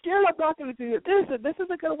 I'm scared I'm not going to do this, and this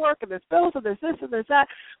isn't going to work, and there's bills, and there's this, and there's that.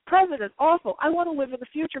 Present is awful. I want to live in the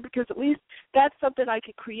future because at least that's something I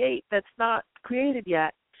can create that's not created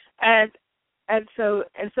yet." And so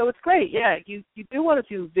it's great. Yeah, you do want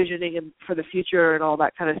to do visioning and for the future and all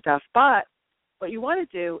that kind of stuff. But what you want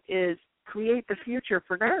to do is create the future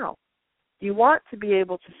for now. You want to be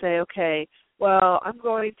able to say, okay, well, I'm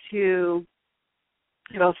going to,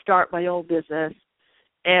 start my own business,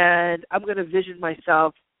 and I'm going to vision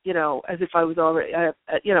myself, as if I was already,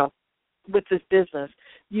 with this business.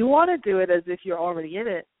 You want to do it as if you're already in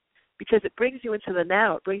it, because it brings you into the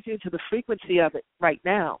now. It brings you into the frequency of it right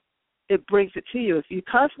now. It brings it to you. If you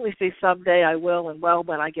constantly say someday I will, and well,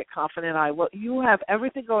 when I get confident I will, you have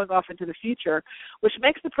everything going off into the future, which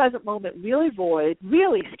makes the present moment really void,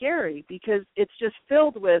 really scary, because it's just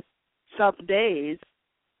filled with some days,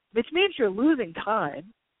 which means you're losing time,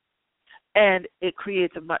 and it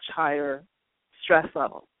creates a much higher stress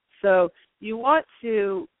level. So you want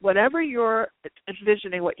to, whenever you're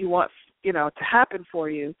envisioning what you want, to happen for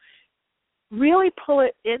you, really pull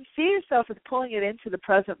it in, see yourself as pulling it into the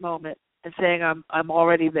present moment and saying, I'm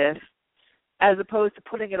already this, as opposed to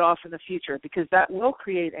putting it off in the future, because that will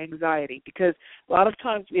create anxiety. Because a lot of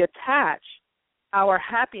times we attach our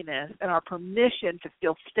happiness and our permission to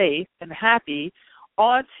feel safe and happy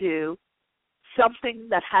onto something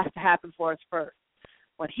that has to happen for us first.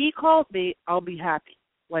 When he calls me, I'll be happy.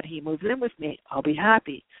 When he moves in with me, I'll be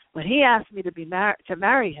happy. When he asks me to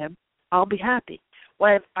marry him, I'll be happy.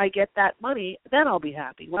 When I get that money, then I'll be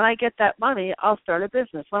happy. When I get that money, I'll start a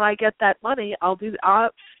business. When I get that money, you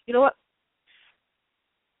know what?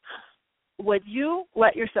 When you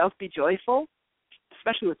let yourself be joyful,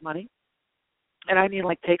 especially with money, and I mean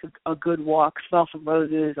like take a good walk, smell some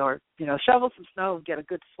roses, or, shovel some snow and get a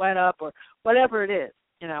good sweat up, or whatever it is,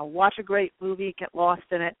 watch a great movie, get lost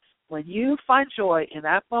in it. When you find joy in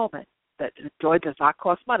that moment, that joy does not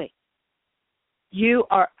cost money, you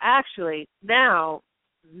are actually now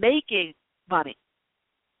making money,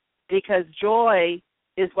 because joy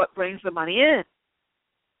is what brings the money in.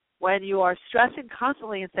 When you are stressing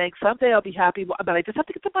constantly and saying, someday I'll be happy, but I just have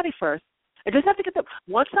to get the money first.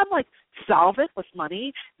 Once I'm solvent with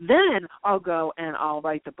money, then I'll go and I'll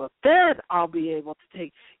write the book. Then I'll be able to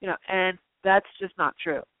take, and that's just not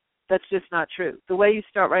true. That's just not true. The way you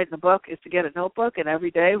start writing the book is to get a notebook and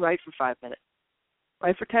every day write for 5 minutes.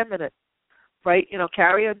 Write for 10 minutes. Right,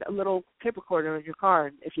 carry a little tape recorder in your car.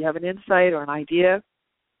 And if you have an insight or an idea,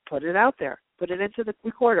 put it out there. Put it into the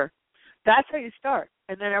recorder. That's how you start,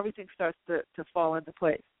 and then everything starts to fall into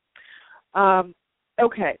place.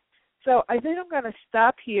 Okay, so I think I'm going to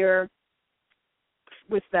stop here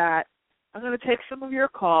with that. I'm going to take some of your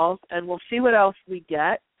calls, and we'll see what else we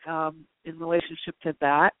get in relationship to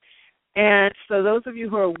that. And so those of you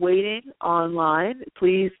who are waiting online,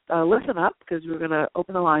 please listen up, because we're going to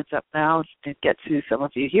open the lines up now and get to some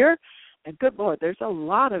of you here. And good Lord, there's a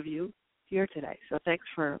lot of you here today, so thanks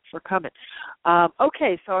for coming.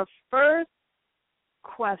 Okay, so our first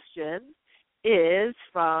question is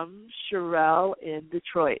from Sherelle in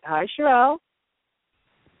Detroit. Hi, Sherelle.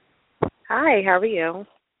 Hi, how are you?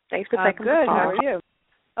 Thanks for taking the call. Good, how are you?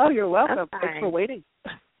 Oh, you're welcome. Thanks for waiting.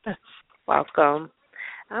 Welcome.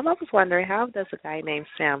 I was wondering, how does a guy named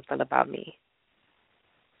Sam feel about me?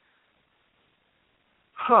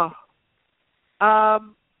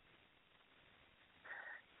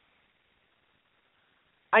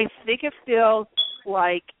 I think it feels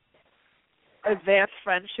like advanced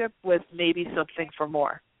friendship with maybe something for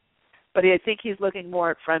more. But I think he's looking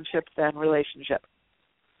more at friendship than relationship.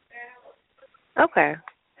 Okay.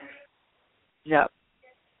 Yeah.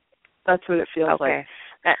 That's what it feels like.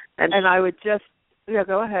 And I would just,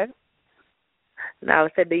 go ahead. Now, I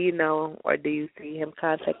said, do you know or do you see him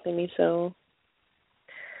contacting me soon?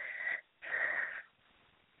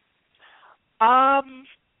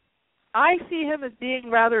 I see him as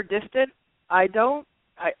being rather distant. I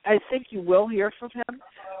think you will hear from him,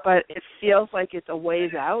 but it feels like it's a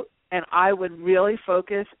ways out, and I would really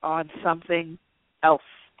focus on something else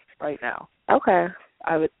right now. Okay.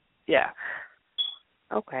 I would, yeah.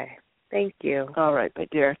 Okay. Thank you. All right, my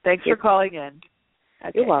dear. Thanks for calling in.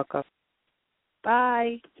 Okay. You're welcome.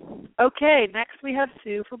 Bye. Okay, next we have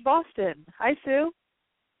Sue from Boston. Hi, Sue.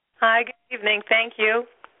 Hi, good evening. Thank you.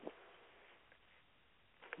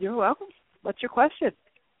 You're welcome. What's your question?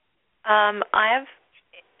 I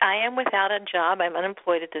am without a job. I'm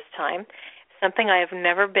unemployed at this time. Something I have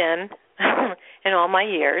never been in all my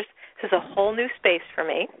years. This is a whole new space for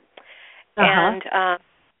me. And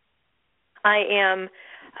I am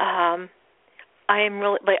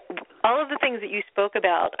really, like, all of the things that you spoke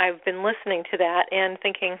about, I've been listening to that and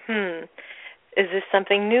thinking, is this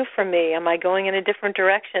something new for me? Am I going in a different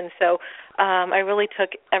direction? So I really took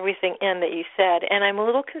everything in that you said. And I'm a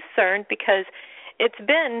little concerned because it's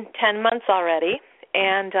been 10 months already,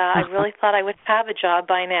 and I really thought I would have a job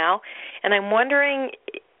by now. And I'm wondering,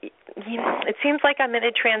 it seems like I'm in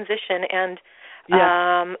a transition, and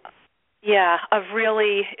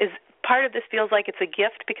part of this feels like it's a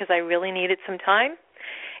gift because I really needed some time.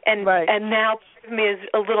 And now part of me is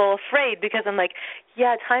a little afraid because I'm like,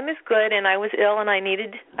 yeah, time is good, and I was ill, and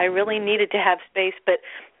I really needed to have space, but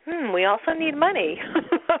we also need money.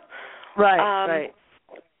 Right.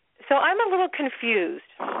 So I'm a little confused.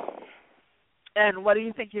 And what do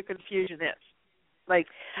you think your confusion is? Like,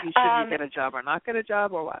 should you get a job or not get a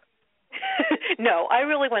job, or what? No, I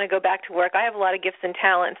really want to go back to work. I have a lot of gifts and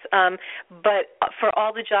talents, but for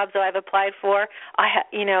all the jobs that I've applied for,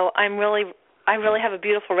 I really have a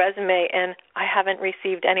beautiful resume, and I haven't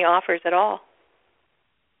received any offers at all.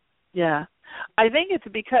 Yeah. I think it's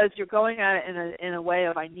because you're going at it in a way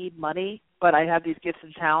of I need money, but I have these gifts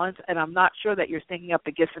and talents, and I'm not sure that you're thinking up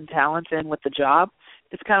the gifts and talents in with the job.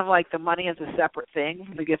 It's kind of like the money is a separate thing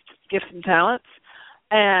from the gifts and talents,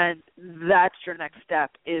 and that's your next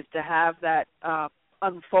step is to have that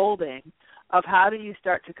unfolding of how do you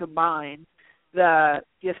start to combine the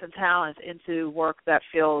gifts and talents into work that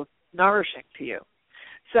feels nourishing to you.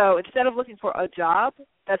 So instead of looking for a job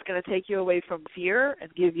that's going to take you away from fear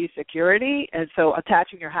and give you security, and so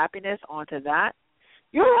attaching your happiness onto that,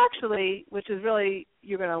 you're actually, which is really,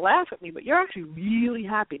 you're going to laugh at me, but you're actually really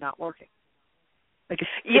happy not working. Like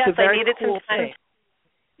it's a very cool thing.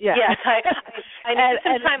 Yeah. Yes, I need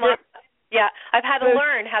some time off. Yeah, I've had to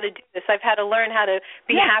learn how to do this. I've had to learn how to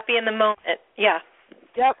be happy in the moment. Yeah.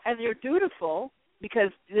 Yep, and you're dutiful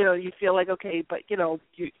because, you feel like, okay, but,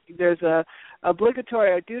 there's a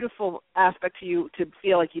obligatory or dutiful aspect to you to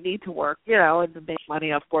feel like you need to work, and to make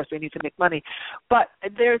money. Of course, we need to make money. But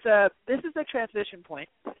this is a transition point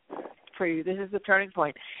for you. This is the turning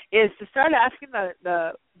point, is to start asking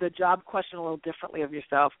the job question a little differently of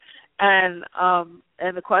yourself. And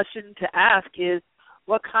the question to ask is,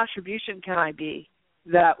 what contribution can I be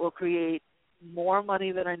that will create more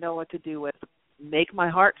money than I know what to do with, make my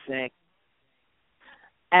heart sing,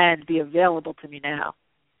 and be available to me now?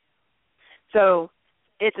 So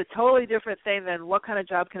it's a totally different thing than what kind of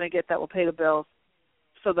job can I get that will pay the bills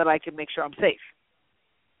so that I can make sure I'm safe.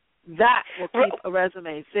 That will keep a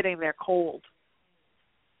resume sitting there cold.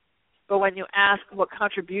 But when you ask what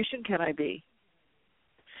contribution can I be,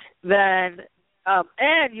 then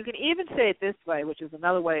and you can even say it this way, which is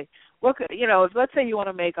another way. If let's say you want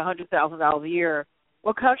to make $100,000 a year,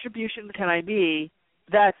 what contribution can I be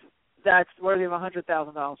that's worthy of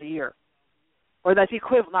 $100,000 a year, or that's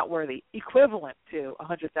equivalent to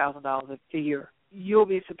 $100,000 a year? You'll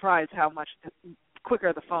be surprised how much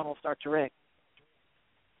quicker the phone will start to ring.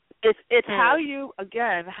 It's how you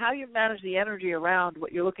manage the energy around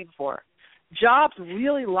what you're looking for. Jobs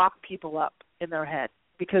really lock people up in their head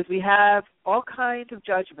because we have all kinds of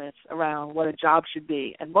judgments around what a job should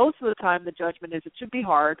be. And most of the time the judgment is it should be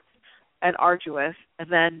hard and arduous,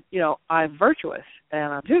 and then, I'm virtuous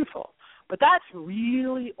and I'm dutiful. But that's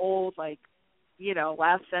really old,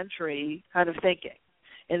 last century kind of thinking.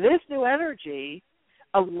 In this new energy,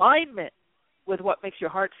 alignment with what makes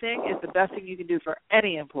your heart sing is the best thing you can do for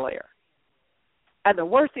any employer. And the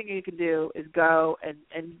worst thing you can do is go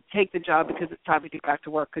and take the job because it's time to get back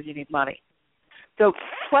to work because you need money. So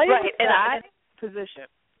play with that position.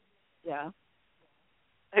 Yeah.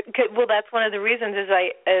 Well, that's one of the reasons is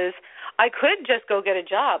I could just go get a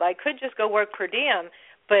job. I could just go work per diem,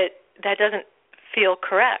 but that doesn't feel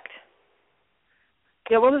correct.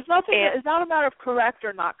 Yeah, well, there's nothing. It's not a matter of correct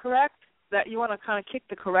or not correct. That you want to kind of kick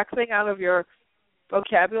the correct thing out of your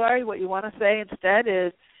vocabulary. What you want to say instead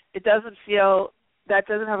is, it doesn't feel, that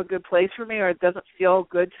doesn't have a good place for me, or it doesn't feel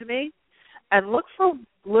good to me. And look for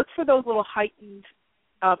those little heightened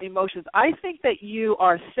emotions. I think that you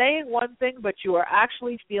are saying one thing, but you are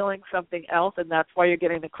actually feeling something else, and that's why you're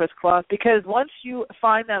getting the crisscross. Because once you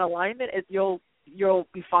find that alignment, you'll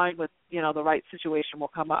be fine with, the right situation will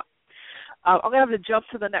come up. I'm going to have to jump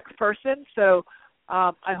to the next person, so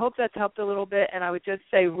I hope that's helped a little bit, and I would just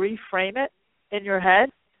say reframe it in your head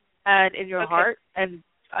and in your heart, and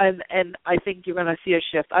I think you're going to see a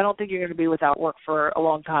shift. I don't think you're going to be without work for a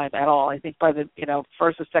long time at all. I think by the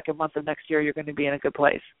first or second month of next year, you're going to be in a good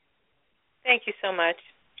place. Thank you so much.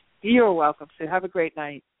 You're welcome, Sue. Have a great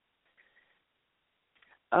night.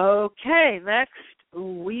 Okay, next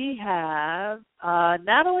we have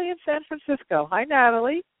Natalie in San Francisco. Hi,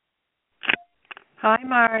 Natalie. Hi,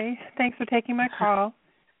 Mari. Thanks for taking my call.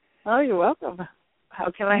 Oh, you're welcome.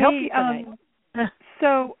 How can I help you tonight?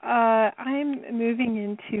 So I'm moving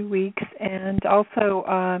in 2 weeks, and also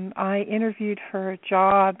I interviewed for a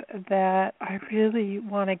job that I really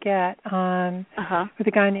want to get with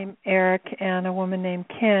a guy named Eric and a woman named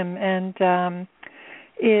Kim, and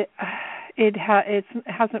it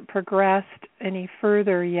hasn't progressed any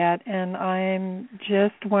further yet, and I'm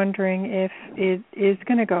just wondering if it is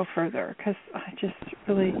going to go further, because I just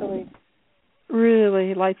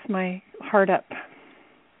really lights my heart up.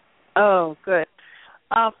 Oh, good.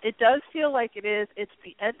 It does feel like it is. It's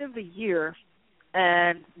the end of the year,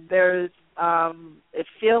 and there's it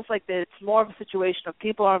feels like that it's more of a situation of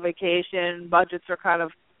people are on vacation, budgets are kind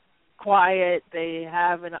of quiet, they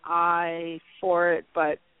have an eye for it,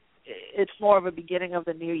 but it's more of a beginning of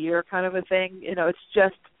the new year kind of a thing. It's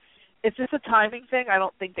just a timing thing. I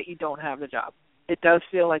don't think that you don't have the job. It does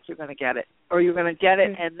feel like you're going to get it, or you're going to get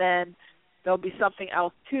it, and then there'll be something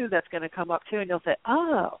else too that's going to come up too, and you'll say,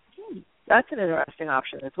 oh, that's an interesting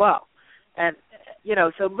option as well. And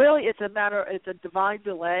so really it's a divine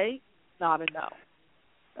delay, not a no.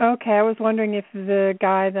 Okay, I was wondering if the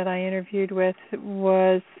guy that I interviewed with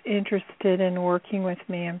was interested in working with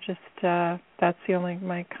me. I'm just that's the only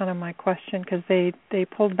my question, because they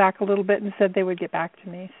pulled back a little bit and said they would get back to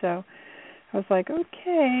me. So I was like,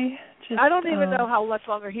 okay. I don't even know how much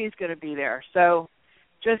longer he's going to be there. So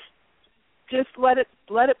just let it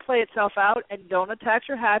play itself out, and don't attach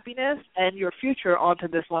your happiness and your future onto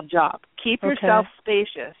this one job. Keep yourself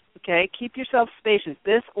spacious, okay? Keep yourself spacious.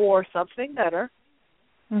 This or something better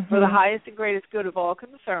for the highest and greatest good of all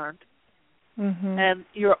concerned, and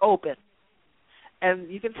you're open.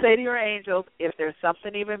 And you can say to your angels, if there's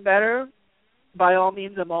something even better, by all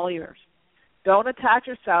means, I'm all yours. Don't attach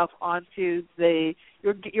yourself onto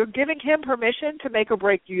you're giving him permission to make or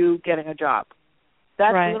break you getting a job.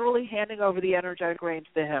 That's literally handing over the energetic reins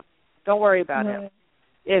to him. Don't worry about him.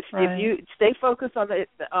 If you stay focused on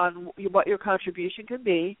what your contribution can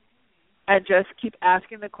be, and just keep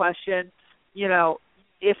asking the question,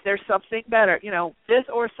 if there's something better, this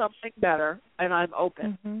or something better, and I'm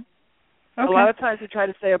open. A lot of times we try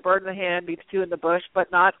to say a bird in the hand beats two in the bush,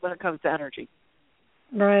 but not when it comes to energy.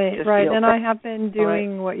 Right. And I have been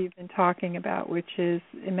doing what you've been talking about, which is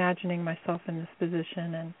imagining myself in this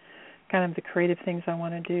position and kind of the creative things I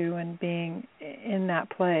want to do and being in that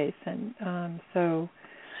place. And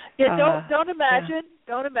don't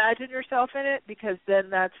imagine yourself in it, because then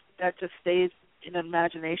that just stays in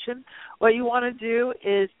imagination. What you want to do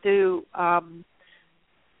is to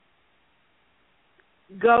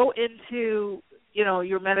go into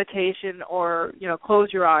your meditation, or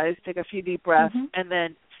close your eyes, take a few deep breaths, and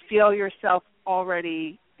then feel yourself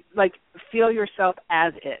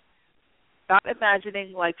as it. Not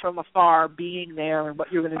imagining from afar being there and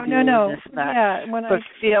what you're going to do and this and that. Yeah, but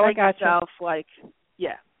feeling yourself I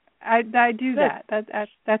do that.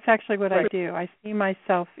 That's actually what I do. I see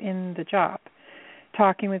myself in the job,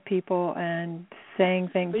 talking with people and saying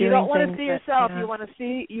things. But you don't want to see yourself. You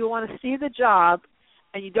want to see the job,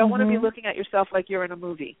 and you don't want to be looking at yourself like you're in a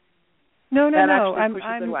movie. No. I'm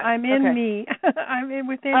in me. I'm in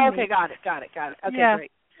within me. Okay, got it. Okay,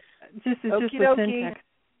 great. Just the syntax.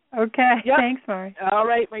 Okay. Yep. Thanks, Mari. All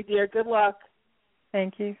right, my dear. Good luck.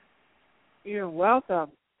 Thank you. You're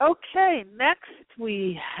welcome. Okay, next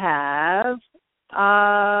we have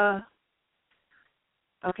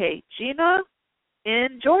Gina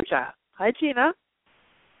in Georgia. Hi, Gina.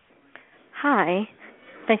 Hi.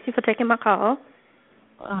 Thank you for taking my call.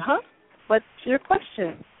 What's your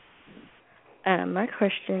question? My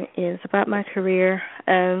question is about my career.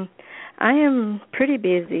 I am pretty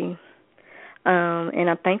busy, and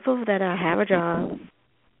I'm thankful that I have a job,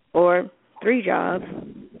 or 3 jobs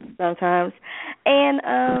sometimes.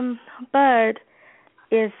 And but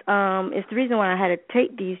it's the reason why I had to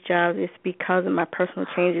take these jobs is because of my personal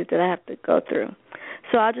changes that I have to go through.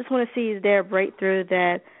 So I just want to see, is there a breakthrough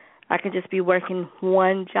that I can just be working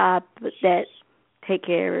one job that take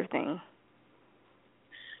care of everything?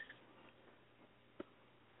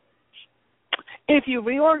 If you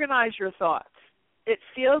reorganize your thoughts, it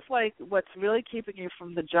feels like what's really keeping you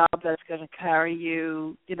from the job that's going to carry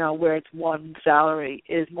you, where it's one salary,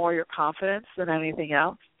 is more your confidence than anything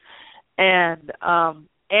else. And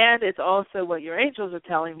it's also what your angels are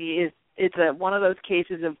telling me is it's one of those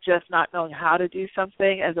cases of just not knowing how to do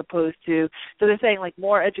something, as opposed to, so they're saying like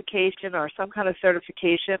more education or some kind of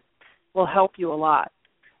certification will help you a lot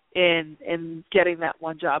in getting that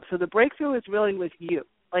one job. So the breakthrough is really with you.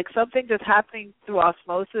 Like something that's happening through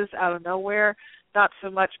osmosis out of nowhere, not so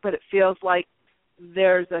much, but it feels like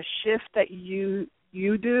there's a shift that you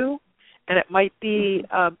do, and it might be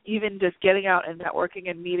even just getting out and networking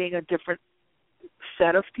and meeting a different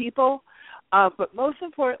set of people. But most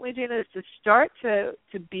importantly, Gina, is to start to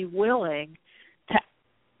be willing to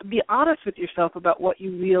be honest with yourself about what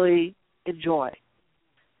you really enjoy.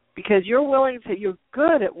 Because you're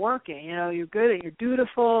good at working, you're good and you're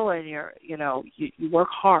dutiful and you work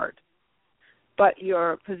hard. But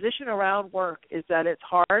your position around work is that it's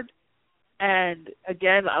hard. And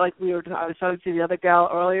again, like I was talking to the other gal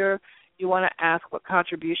earlier, you want to ask, what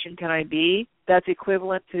contribution can I be? That's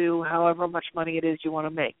equivalent to however much money it is you want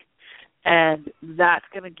to make. And that's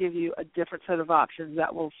going to give you a different set of options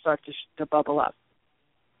that will start to bubble up.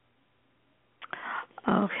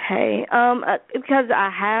 Okay, because I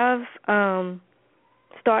have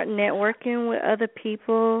started networking with other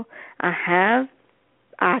people. I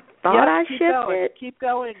thought I shifted. Keep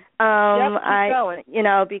going. Keep going.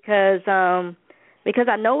 Because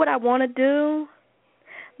I know what I want to do,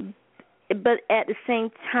 but at the same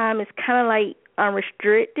time, it's kind of like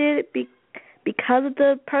unrestricted because of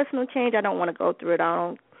the personal change. I don't want to go through it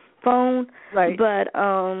on phone. Right. But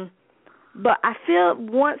I feel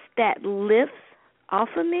once that lifts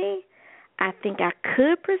off of me, I think I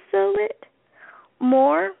could pursue it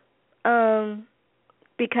more,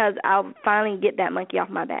 because I'll finally get that monkey off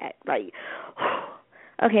my back. Like,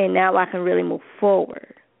 okay, now I can really move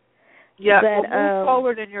forward. Yeah, move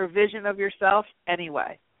forward in your vision of yourself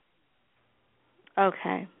anyway.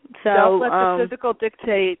 Okay. So don't let the physical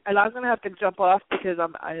dictate, and I'm going to have to jump off because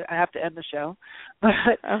I have to end the show. But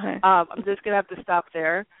okay. I'm just going to have to stop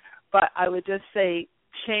there. But I would just say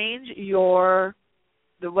change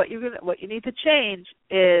what you need to change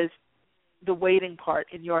is the waiting part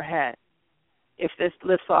in your head. If this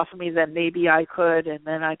lifts off of me, then maybe I could, and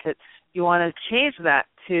then I could. You want to change that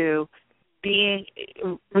to being,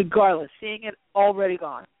 regardless, seeing it already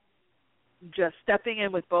gone. Just stepping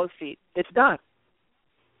in with both feet. It's done.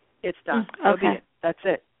 It's done. Okay. That's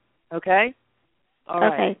it. Okay? All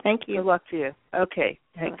right. Okay, thank you. Good luck to you. Okay.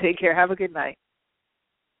 Take care. Have a good night.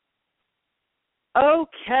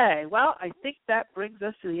 Okay, well, I think that brings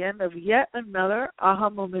us to the end of yet another Aha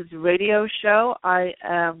Moments radio show. I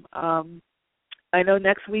know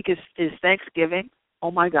next week is Thanksgiving.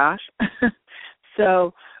 Oh my gosh.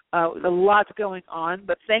 So a lot's going on,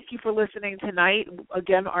 but thank you for listening tonight.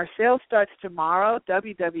 Again, our sale starts tomorrow,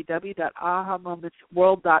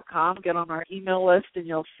 www.ahamomentsworld.com. Get on our email list and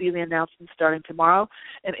you'll see the announcement starting tomorrow.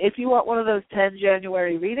 And if you want one of those 10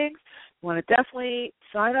 January readings, you want to definitely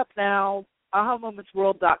sign up now.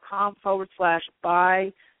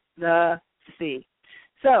 ahamomentsworld.com/by the sea.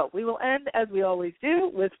 So we will end, as we always do,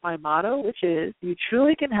 with my motto, which is, you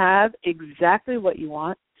truly can have exactly what you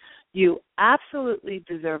want. You absolutely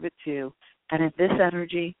deserve it too. And in this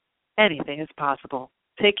energy, anything is possible.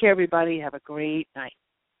 Take care, everybody. Have a great night.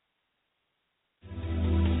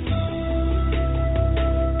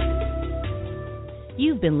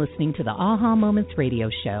 You've been listening to the Aha Moments radio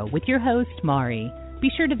show with your host, Mari. Be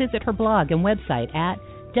sure to visit her blog and website at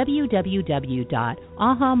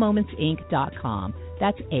www.ahamomentsinc.com.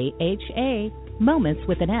 That's AHA, moments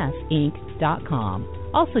with an S, inc.com.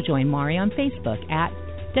 Also join Mari on Facebook at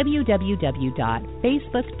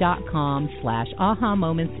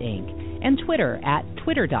www.facebook.com/ahamomentsinc and Twitter at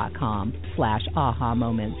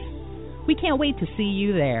twitter.com/ahamoments. We can't wait to see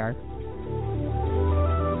you there.